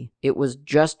quality. It was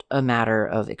just a matter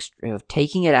of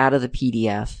taking it out of the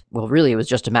PDF. Well, really, it was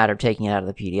just a matter of taking it out of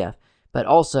the PDF, but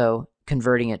also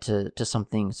converting it to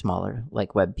something smaller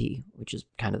like WebP, which is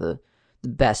kind of the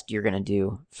best you're going to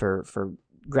do for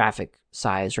graphic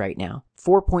size right now.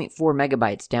 4.4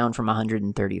 megabytes down from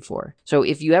 134. So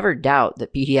if you ever doubt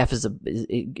that PDF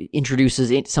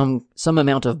introduces some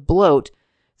amount of bloat,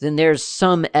 then there's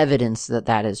some evidence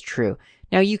that is true.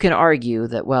 Now you can argue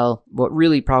that, well, what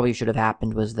really probably should have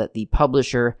happened was that the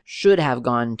publisher should have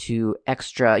gone to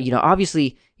extra,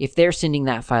 obviously if they're sending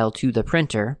that file to the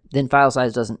printer, then file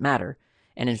size doesn't matter.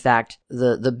 And in fact,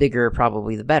 the bigger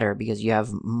probably the better, because you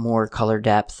have more color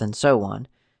depth and so on.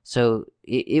 So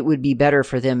it would be better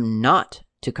for them not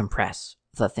to compress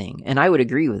the thing. And I would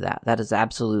agree with that. That is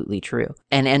absolutely true.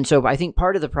 And so I think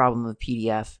part of the problem of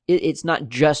PDF, it's not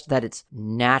just that it's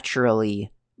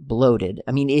naturally bloated.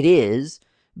 I mean, it is,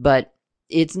 but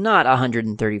it's not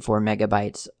 134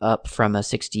 megabytes up from a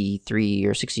 63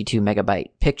 or 62 megabyte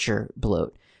picture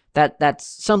bloat. That's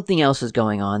something else is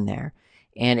going on there.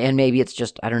 And maybe it's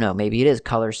just, I don't know, maybe it is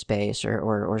color space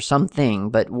or something,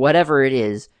 but whatever it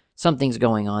is, something's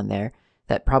going on there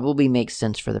that probably makes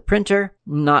sense for the printer,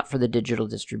 not for the digital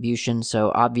distribution.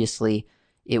 So obviously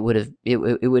it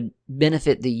would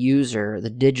benefit the user, the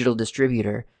digital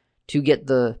distributor, to get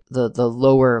the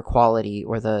lower quality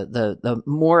or the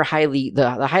more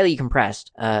highly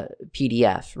compressed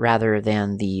PDF rather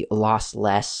than the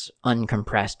lossless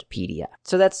uncompressed PDF.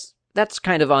 So that's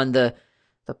kind of on the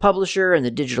publisher and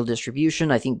the digital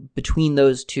distribution. I think between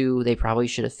those two, they probably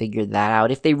should have figured that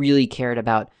out if they really cared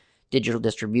about digital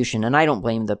distribution. And I don't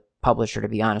blame the publisher, to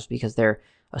be honest, because they're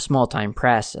a small-time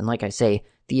press. And like I say,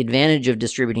 the advantage of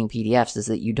distributing PDFs is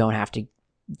that you don't have to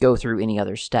go through any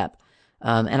other step.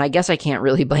 And I guess I can't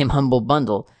really blame Humble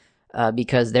Bundle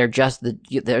because they're going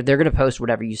to post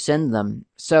whatever you send them.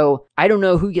 So I don't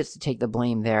know who gets to take the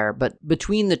blame there, but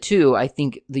between the two, I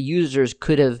think the users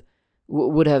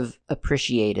would have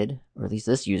appreciated, or at least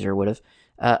this user would have,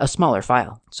 a smaller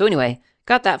file. So anyway,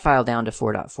 got that file down to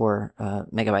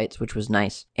 4.4 megabytes, which was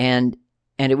nice. And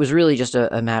it was really just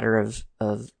a matter of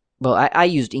well, I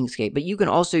used Inkscape, but you can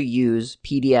also use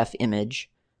PDF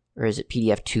image, or is it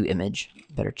PDF2 image?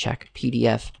 Better check.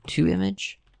 PDF2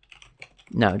 image?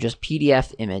 No, just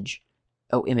PDF image.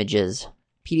 Oh, images.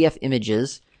 PDF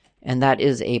images. And that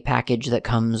is a package that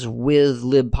comes with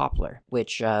libpoppler,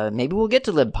 which maybe we'll get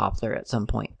to libpoppler at some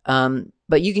point.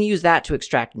 But you can use that to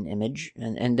extract an image,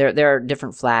 and there are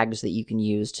different flags that you can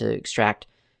use to extract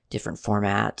different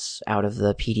formats out of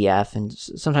the PDF, and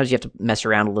sometimes you have to mess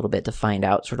around a little bit to find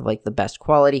out sort of like the best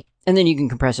quality, and then you can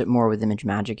compress it more with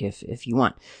ImageMagick if you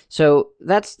want. So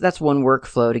that's one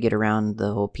workflow to get around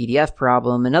the whole PDF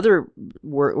problem. Another,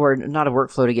 or not a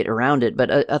workflow to get around it, but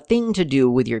a thing to do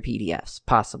with your PDFs,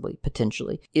 possibly,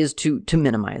 potentially, is to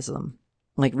minimize them.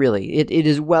 Like really, it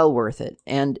is well worth it.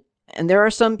 And there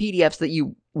are some PDFs that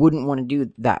you wouldn't want to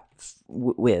do that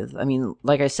with. I mean,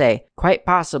 like I say, quite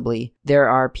possibly there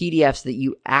are PDFs that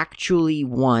you actually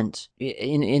want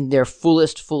in their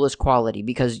fullest quality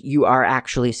because you are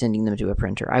actually sending them to a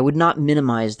printer. I would not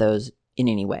minimize those in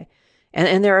any way.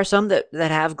 And there are some that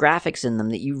have graphics in them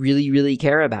that you really, really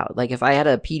care about. Like if I had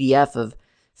a PDF of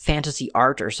fantasy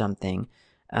art or something,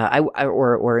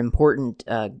 or important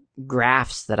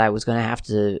graphs that I was going to have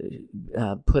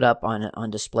to put up on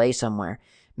display somewhere,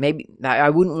 maybe I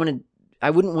wouldn't want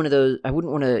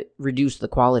to reduce the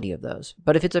quality of those.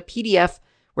 But if it's a PDF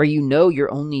where you know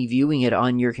you're only viewing it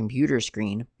on your computer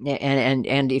screen,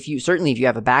 and if you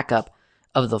have a backup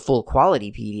of the full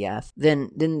quality PDF,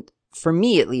 then for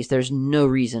me at least, there's no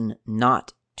reason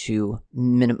not to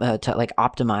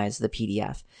optimize the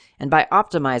PDF. And by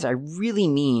optimize, I really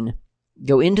mean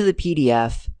go into the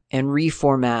PDF and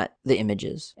reformat the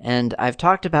images. And I've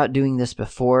talked about doing this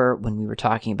before when we were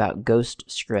talking about Ghost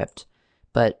Script,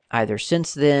 but either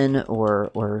since then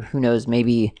or who knows,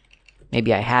 maybe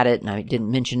I had it and I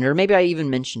didn't mention it, or maybe I even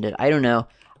mentioned it. I don't know.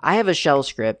 I have a shell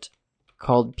script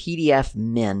called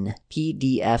pdfmin,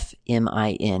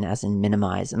 pdfmin, as in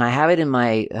minimize, and I have it in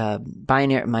my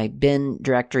my bin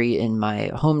directory in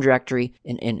my home directory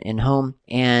in home,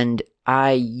 and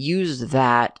I use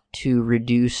that to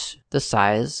reduce the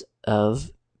size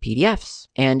of PDFs.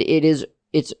 And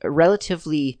it's a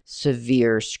relatively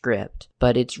severe script,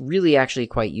 but it's really actually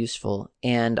quite useful.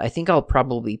 And I think I'll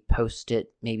probably post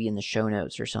it maybe in the show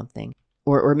notes or something.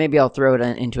 Or maybe I'll throw it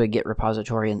into a Git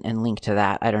repository and link to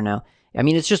that. I don't know. I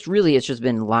mean, it's just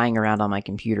been lying around on my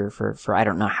computer for I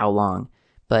don't know how long.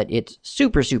 But it's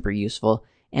super, super useful.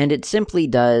 and it simply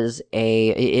does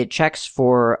it checks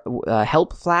for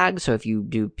help flag. So if you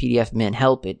do pdf min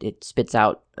help, it spits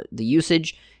out the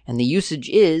usage, and the usage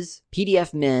is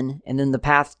pdf min and then the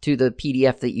path to the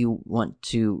PDF that you want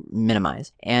to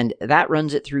minimize. And that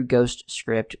runs it through Ghost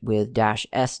script with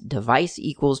 -s device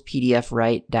equals pdf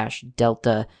write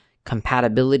 -delta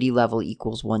compatibility level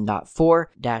equals 1.4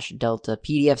 -delta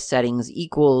pdf settings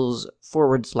equals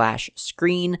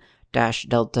 /screen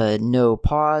 -delta no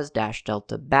pause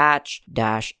 -delta batch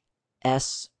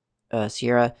 -s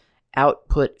Sierra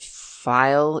output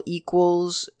file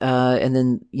equals and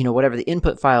then whatever the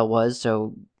input file was,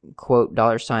 so quote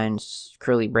 $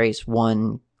 curly brace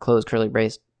 1 close curly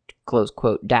brace close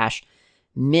quote dash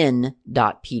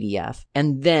min.pdf,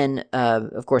 and then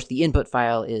of course the input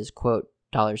file is quote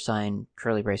 $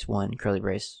 curly brace 1 curly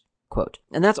brace quote.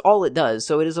 And that's all it does.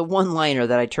 So it is a one-liner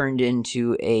that I turned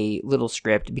into a little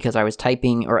script because I was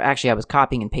typing, or actually I was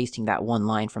copying and pasting that one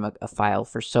line from a file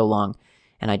for so long,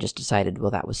 and I just decided,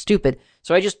 well, that was stupid.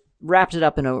 So I just wrapped it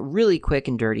up in a really quick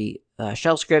and dirty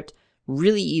shell script,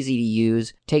 really easy to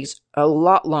use, takes a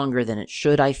lot longer than it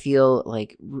should, I feel.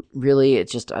 Like, really,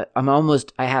 it's just, I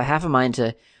have half a mind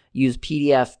to use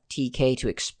PDF TK to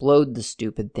explode the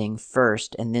stupid thing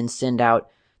first, and then send out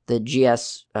the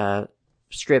GS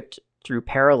script through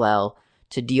parallel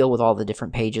to deal with all the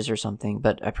different pages or something,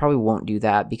 but I probably won't do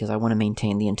that because I want to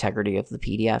maintain the integrity of the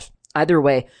PDF. Either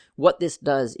way, what this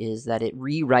does is that it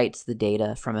rewrites the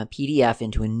data from a PDF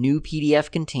into a new PDF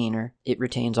container. It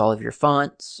retains all of your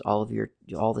fonts, all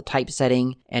the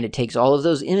typesetting, and it takes all of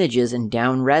those images and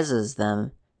down-reses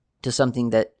them to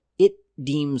something that it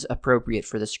deems appropriate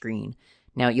for the screen.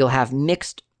 Now, you'll have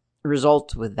mixed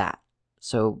results with that.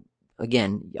 So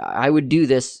again, I would do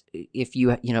this if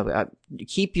you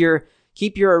keep your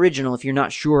original if you're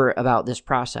not sure about this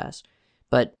process.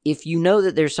 But if you know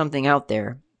that there's something out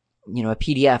there, a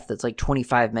PDF that's like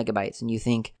 25 megabytes, and you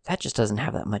think that just doesn't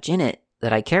have that much in it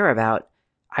that I care about,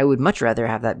 I would much rather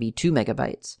have that be 2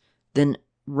 megabytes. Then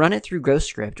run it through Ghost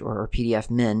script or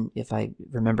PDF min, if I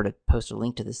remember to post a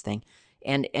link to this thing,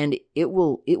 and it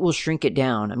will shrink it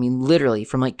down. I mean, literally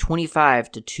from like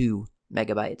 25 to 2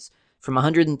 megabytes. From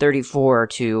 134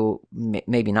 to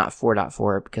maybe not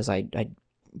 4.4 because I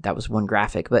that was one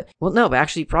graphic, but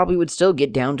actually probably would still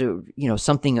get down to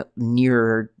something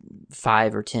near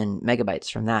 5 or 10 megabytes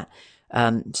from that.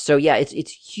 So yeah,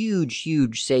 it's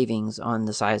huge savings on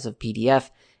the size of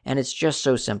PDF, and it's just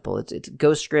so simple. It's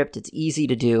Ghost script. It's easy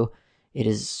to do. It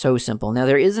is so simple. Now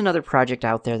there is another project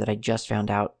out there that I just found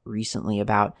out recently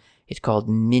about. It's called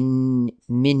Minuimus,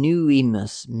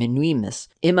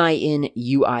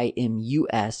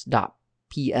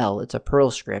 minuimus.pl. It's a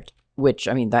Perl script, which,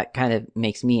 I mean, that kind of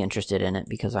makes me interested in it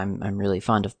because I'm really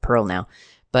fond of Perl now.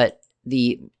 But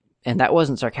and that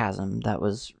wasn't sarcasm. That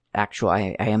was actual.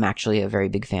 I am actually a very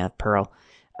big fan of Perl.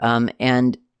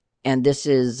 And this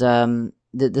is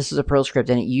this is a Perl script,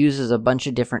 and it uses a bunch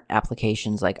of different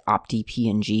applications like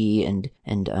OptiPNG and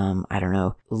I don't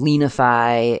know,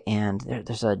 Leanify, and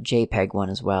there's a JPEG one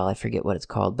as well. I forget what it's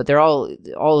called, but they're all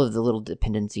of the little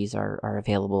dependencies are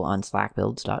available on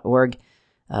slackbuilds.org.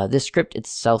 This script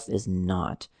itself is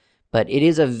not, but it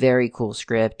is a very cool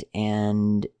script,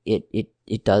 and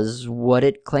it does what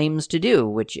it claims to do,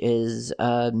 which is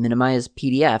minimize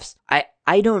PDFs. I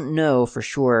don't know for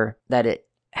sure that it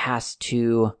has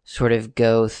to sort of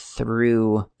go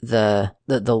through the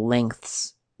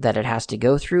lengths that it has to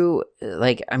go through.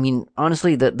 Like, I mean,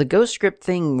 honestly, the Ghost script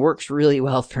thing works really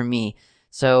well for me,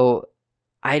 so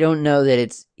I don't know that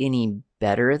it's any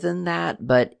better than that,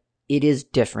 but it is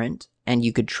different, and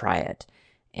you could try it.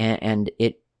 And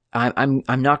I'm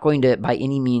not going to by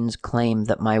any means claim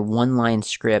that my one-line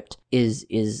script is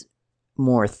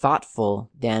more thoughtful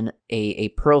than a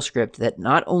Perl script that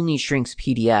not only shrinks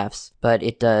PDFs, but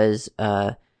it does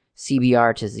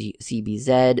CBR to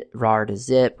CBZ, RAR to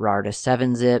zip, RAR to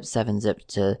 7-zip, 7-zip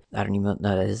to, I don't even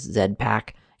know, ZPack,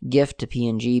 GIF to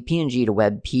PNG, PNG to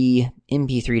WebP,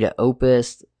 MP3 to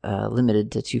Opus,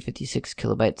 limited to 256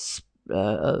 kilobytes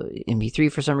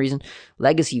MP3 for some reason,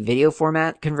 legacy video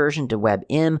format conversion to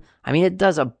WebM. I mean, it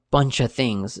does a bunch of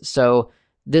things. So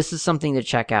this is something to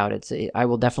check out. I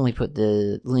will definitely put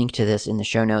the link to this in the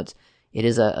show notes. It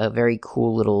is a very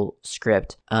cool little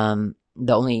script. The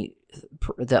only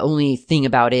thing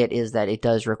about it is that it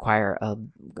does require a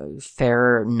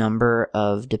fair number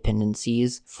of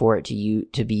dependencies for it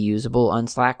to be usable on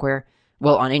Slackware.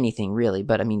 Well, on anything really,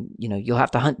 but I mean, you'll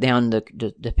have to hunt down the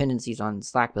dependencies on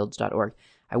slackbuilds.org.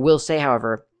 I will say,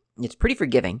 however, it's pretty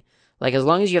forgiving. Like, as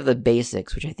long as you have the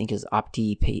basics, which I think is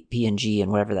OptiPNG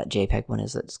and whatever that JPEG one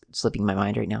is that's slipping my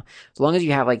mind right now. As long as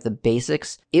you have, like, the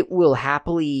basics, it will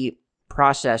happily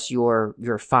process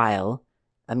your file,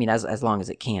 I mean, as long as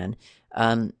it can,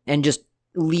 and just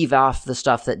leave off the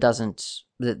stuff that doesn't,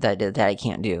 that I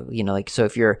can't do, you know, like, so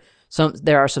if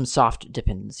there are some soft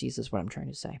dependencies is what I'm trying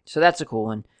to say. So that's a cool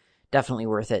one. Definitely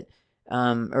worth it.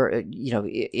 Or, you know,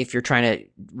 if you're trying to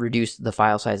reduce the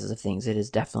file sizes of things, it is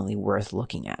definitely worth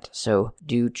looking at. So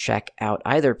do check out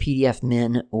either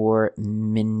pdfmin or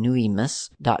minuimus.pl,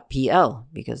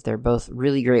 because they're both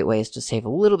really great ways to save a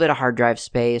little bit of hard drive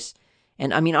space.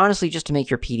 And I mean, honestly, just to make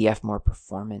your PDF more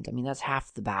performant. I mean, that's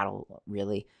half the battle,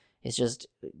 really. It's just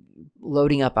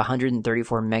loading up a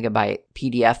 134 megabyte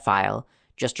PDF file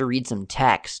just to read some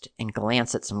text and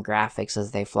glance at some graphics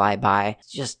as they fly by.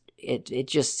 It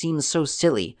just seems so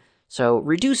silly. So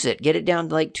reduce it. Get it down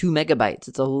to like 2 megabytes.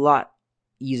 It's a lot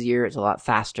easier. It's a lot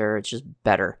faster. It's just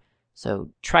better. So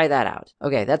try that out.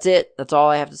 Okay, that's it. That's all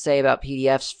I have to say about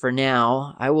PDFs for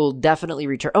now. I will definitely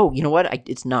return. Oh, you know what?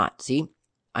 It's not. See?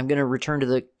 I'm going to return to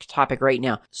the topic right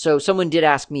now. So someone did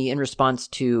ask me in response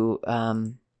to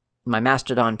my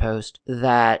Mastodon post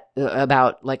that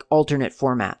about like alternate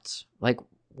formats. Like,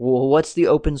 well, what's the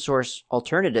open source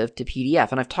alternative to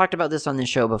PDF? And I've talked about this on this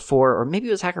show before, or maybe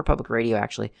it was Hacker Public Radio,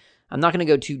 actually. I'm not going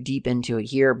to go too deep into it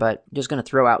here, but just going to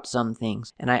throw out some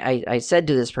things. And I said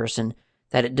to this person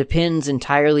that it depends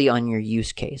entirely on your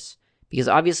use case. Because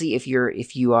obviously if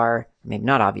you are, maybe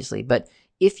not obviously, but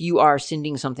if you are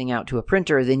sending something out to a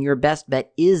printer, then your best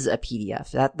bet is a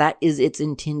PDF. That is its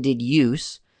intended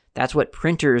use. That's what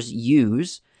printers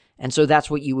use. And so that's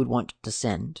what you would want to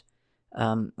send.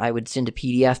 I would send a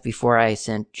PDF before I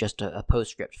sent just a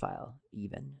PostScript file,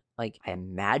 even. Like, I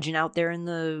imagine out there in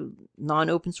the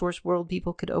non-open source world,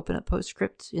 people could open up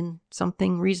PostScript in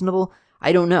something reasonable.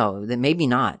 I don't know. Then maybe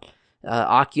not.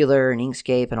 Ocular and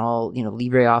Inkscape and all, you know,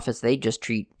 LibreOffice, they just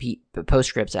treat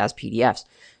PostScripts as PDFs.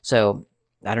 So,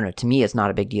 I don't know. To me, it's not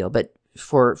a big deal. But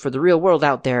for the real world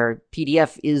out there,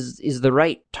 PDF is the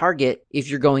right target if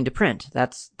you're going to print.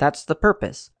 That's the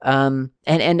purpose. And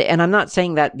I'm not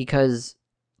saying that because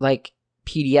like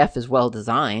PDF is well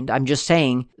designed. I'm just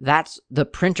saying that's the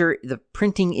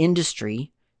printing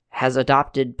industry has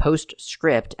adopted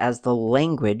PostScript as the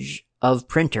language of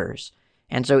printers.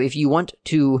 And so if you want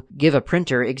to give a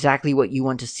printer exactly what you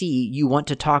want to see, you want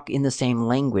to talk in the same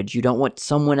language. You don't want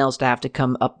someone else to have to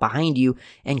come up behind you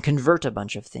and convert a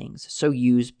bunch of things. So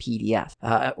use PDF.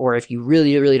 Or if you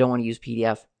really, really don't want to use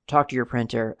PDF, talk to your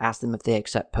printer, ask them if they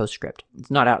accept PostScript.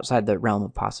 It's not outside the realm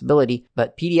of possibility,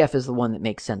 but PDF is the one that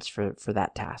makes sense for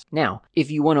that task. Now, if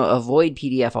you want to avoid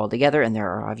PDF altogether, and there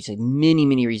are obviously many,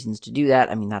 many reasons to do that.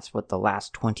 I mean, that's what the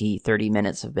last 20, 30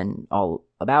 minutes have been all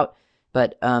about.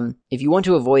 But if you want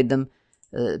to avoid them,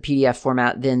 PDF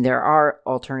format, then there are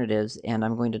alternatives, and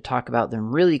I'm going to talk about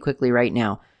them really quickly right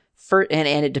now. And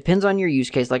it depends on your use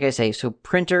case, like I say. So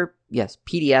printer, yes,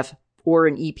 PDF, or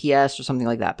an EPS or something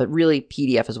like that. But really,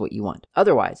 PDF is what you want.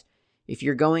 Otherwise, if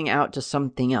you're going out to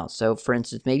something else, so for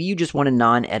instance, maybe you just want a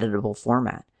non-editable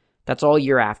format. That's all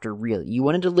you're after, really. You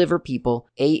want to deliver people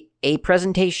a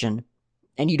presentation,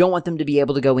 and you don't want them to be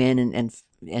able to go in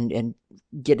and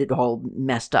get it all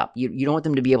messed up. You don't want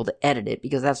them to be able to edit it,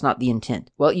 because that's not the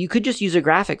intent. Well, you could just use a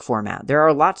graphic format. There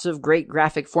are lots of great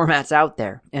graphic formats out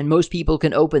there, and most people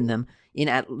can open them in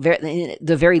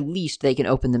the very least, they can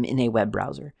open them in a web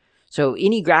browser. So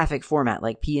any graphic format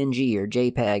like PNG or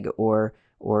JPEG or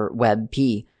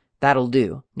WebP, that'll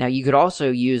do. Now, you could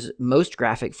also use most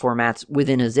graphic formats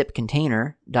within a zip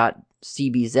container,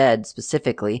 .cbz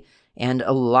specifically, and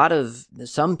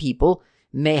some people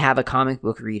may have a comic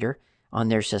book reader on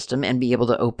their system and be able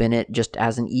to open it just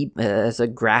as as a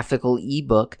graphical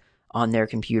ebook on their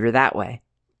computer that way.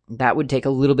 That would take a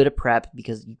little bit of prep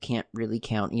because you can't really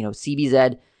count. You know,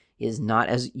 CBZ is not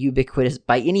as ubiquitous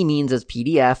by any means as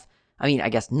PDF. I mean, I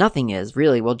guess nothing is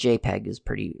really. Well, JPEG is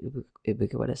pretty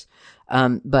ubiquitous.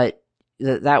 But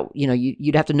that, you know,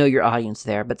 you'd have to know your audience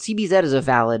there. But CBZ is a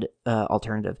valid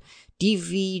alternative.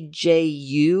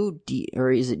 DVJU,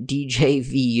 or is it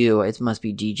DJVU? It must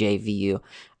be DJVU.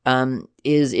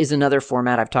 Is another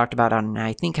format I've talked about on,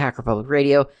 I think, Hacker Public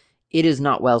Radio. It is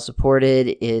not well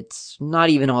supported. It's not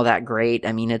even all that great.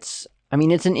 I mean, it's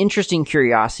an interesting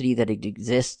curiosity that it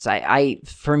exists.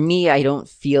 For me, I don't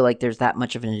feel like there's that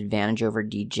much of an advantage over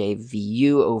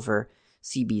DJVU over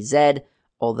CBZ.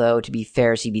 Although, to be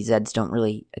fair, CBZs don't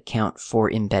really account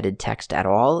for embedded text at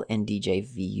all, and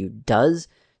DJVU does.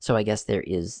 So I guess there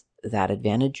is that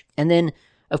advantage. And then,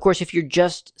 of course, if you're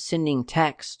just sending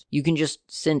text, you can just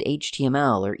send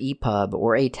HTML or EPUB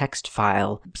or a text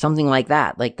file, something like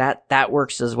that. Like that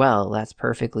works as well. That's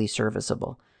perfectly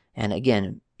serviceable. And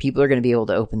again, people are going to be able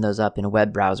to open those up in a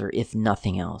web browser if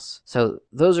nothing else. So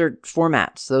those are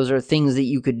formats. Those are things that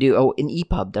you could do. Oh, in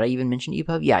EPUB. Did I even mention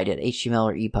EPUB? Yeah, I did. HTML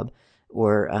or EPUB,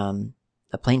 or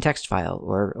a plain text file,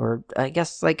 or I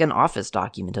guess like an Office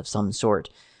document of some sort.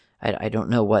 I don't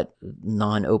know what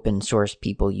non-open source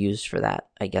people use for that.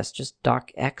 I guess just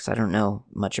docx. I don't know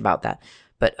much about that.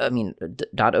 But I mean,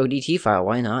 .odt file,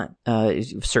 why not?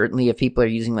 Certainly if people are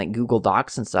using like Google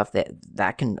Docs and stuff,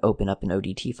 that can open up an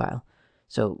ODT file.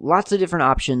 So lots of different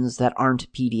options that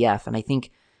aren't PDF. And I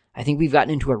think we've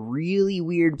gotten into a really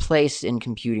weird place in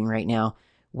computing right now,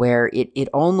 where it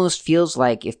almost feels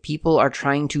like if people are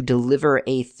trying to deliver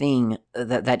a thing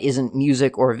that isn't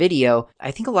music or video,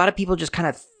 I think a lot of people just kind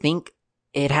of think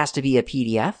it has to be a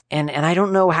PDF. And I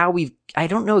don't know I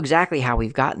don't know exactly how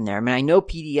we've gotten there. I mean, I know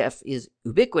PDF is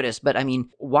ubiquitous, but I mean,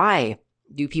 why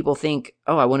do people think,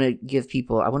 oh, I want to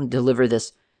deliver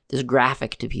this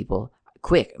graphic to people?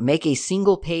 Quick, make a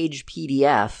single page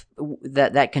PDF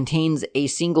that contains a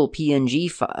single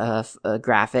PNG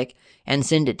graphic and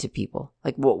send it to people.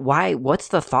 Like, why? What's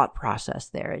the thought process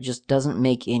there? It just doesn't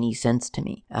make any sense to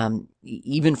me.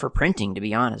 Even for printing, to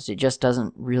be honest, it just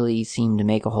doesn't really seem to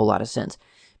make a whole lot of sense.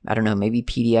 I don't know, maybe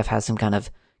PDF has some kind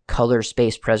of color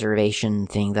space preservation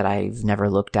thing that I've never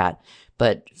looked at.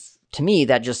 But to me,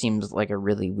 that just seems like a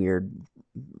really weird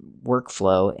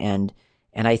workflow, and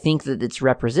I think that it's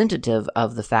representative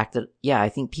of the fact that, yeah, I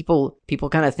think people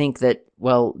kind of think that,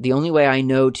 well, the only way I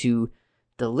know to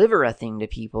deliver a thing to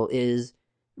people is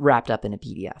wrapped up in a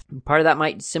PDF. And part of that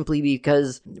might simply be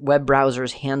because web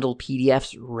browsers handle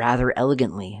PDFs rather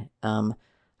elegantly.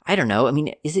 I don't know. I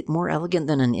mean, is it more elegant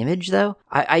than an image, though?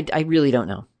 I really don't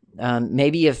know.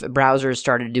 Maybe if browsers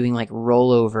started doing like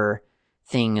rollover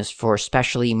things for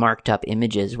specially marked up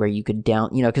images where you could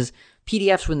because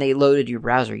PDFs, when they loaded your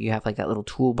browser, you have like that little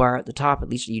toolbar at the top, at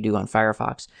least you do on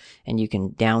Firefox, and you can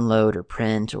download or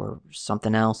print or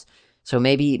something else. So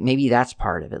maybe that's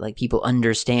part of it. Like, people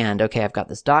understand, okay, I've got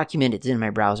this document, it's in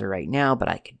my browser right now, but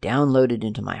I could download it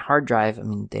into my hard drive. I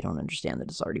mean, they don't understand that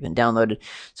it's already been downloaded,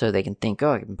 so they can think,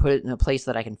 oh, I can put it in a place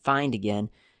that I can find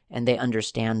again, and they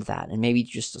understand that. And maybe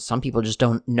just some people just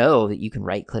don't know that you can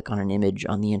right-click on an image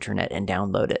on the internet and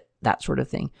download it, that sort of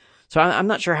thing. So I'm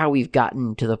not sure how we've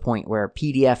gotten to the point where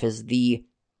PDF is the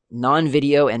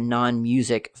non-video and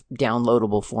non-music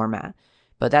downloadable format.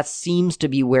 But that seems to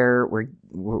be where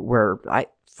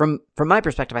from my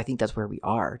perspective, I think that's where we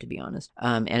are, to be honest.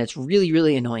 And it's really,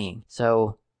 really annoying.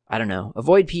 So I don't know.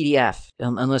 Avoid PDF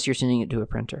unless you're sending it to a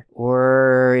printer.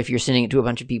 Or if you're sending it to a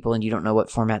bunch of people and you don't know what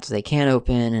formats they can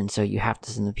open, and so you have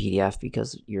to send the PDF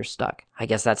because you're stuck. I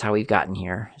guess that's how we've gotten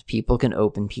here. People can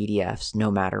open PDFs no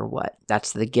matter what.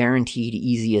 That's the guaranteed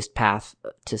easiest path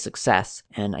to success,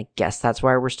 and I guess that's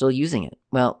why we're still using it.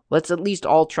 Well, let's at least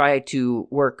all try to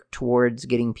work towards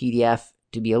getting PDF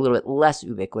to be a little bit less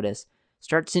ubiquitous.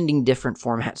 Start sending different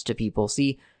formats to people.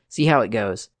 See how it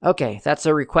goes. Okay, that's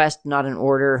a request, not an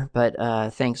order, but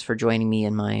thanks for joining me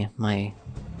in my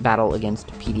battle against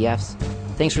PDFs.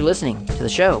 Thanks for listening to the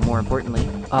show, more importantly.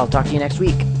 I'll talk to you next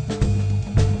week.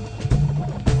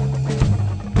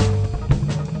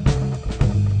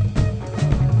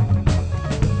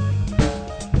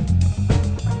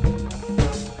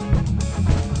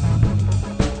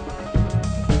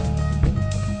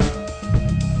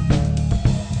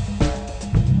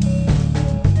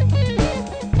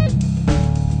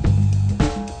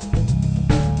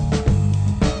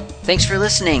 Thanks for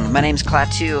listening. My name's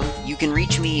Klaatu. You can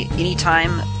reach me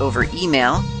anytime over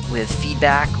email with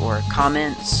feedback or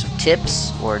comments,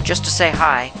 tips, or just to say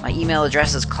hi. My email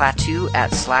address is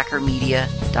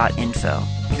klaatu@slackermedia.info.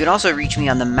 You can also reach me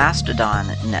on the Mastodon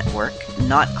network,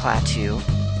 not Klaatu,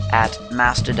 at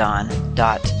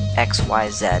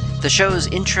mastodon.xyz. The show's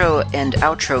intro and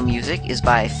outro music is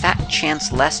by Fat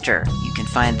Chance Lester. You can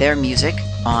find their music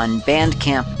on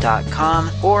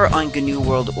bandcamp.com or on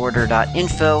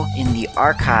GNUWorldOrder.info. In the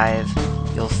archive,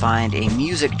 you'll find a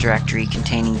music directory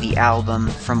containing the album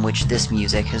from which this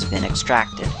music has been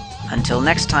extracted. Until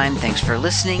next time, thanks for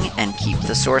listening, and keep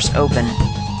the source open.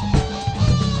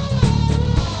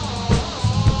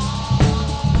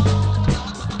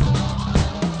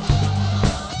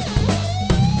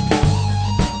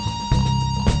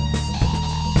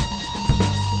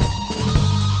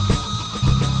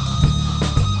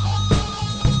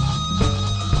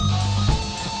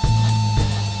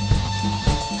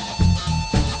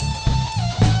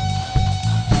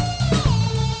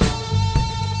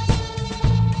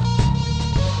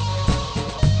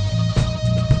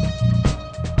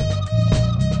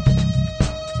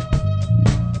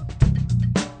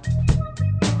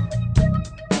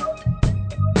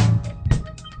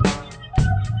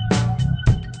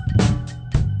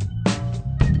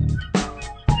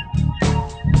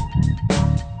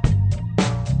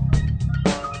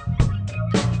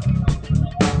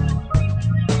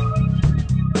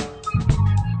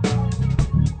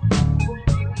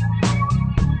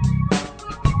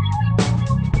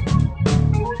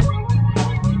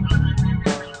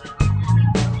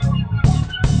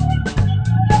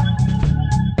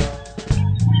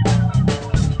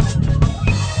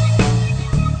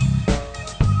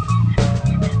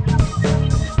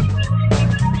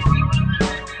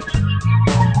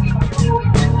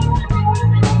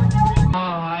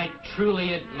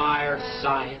 admire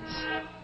science.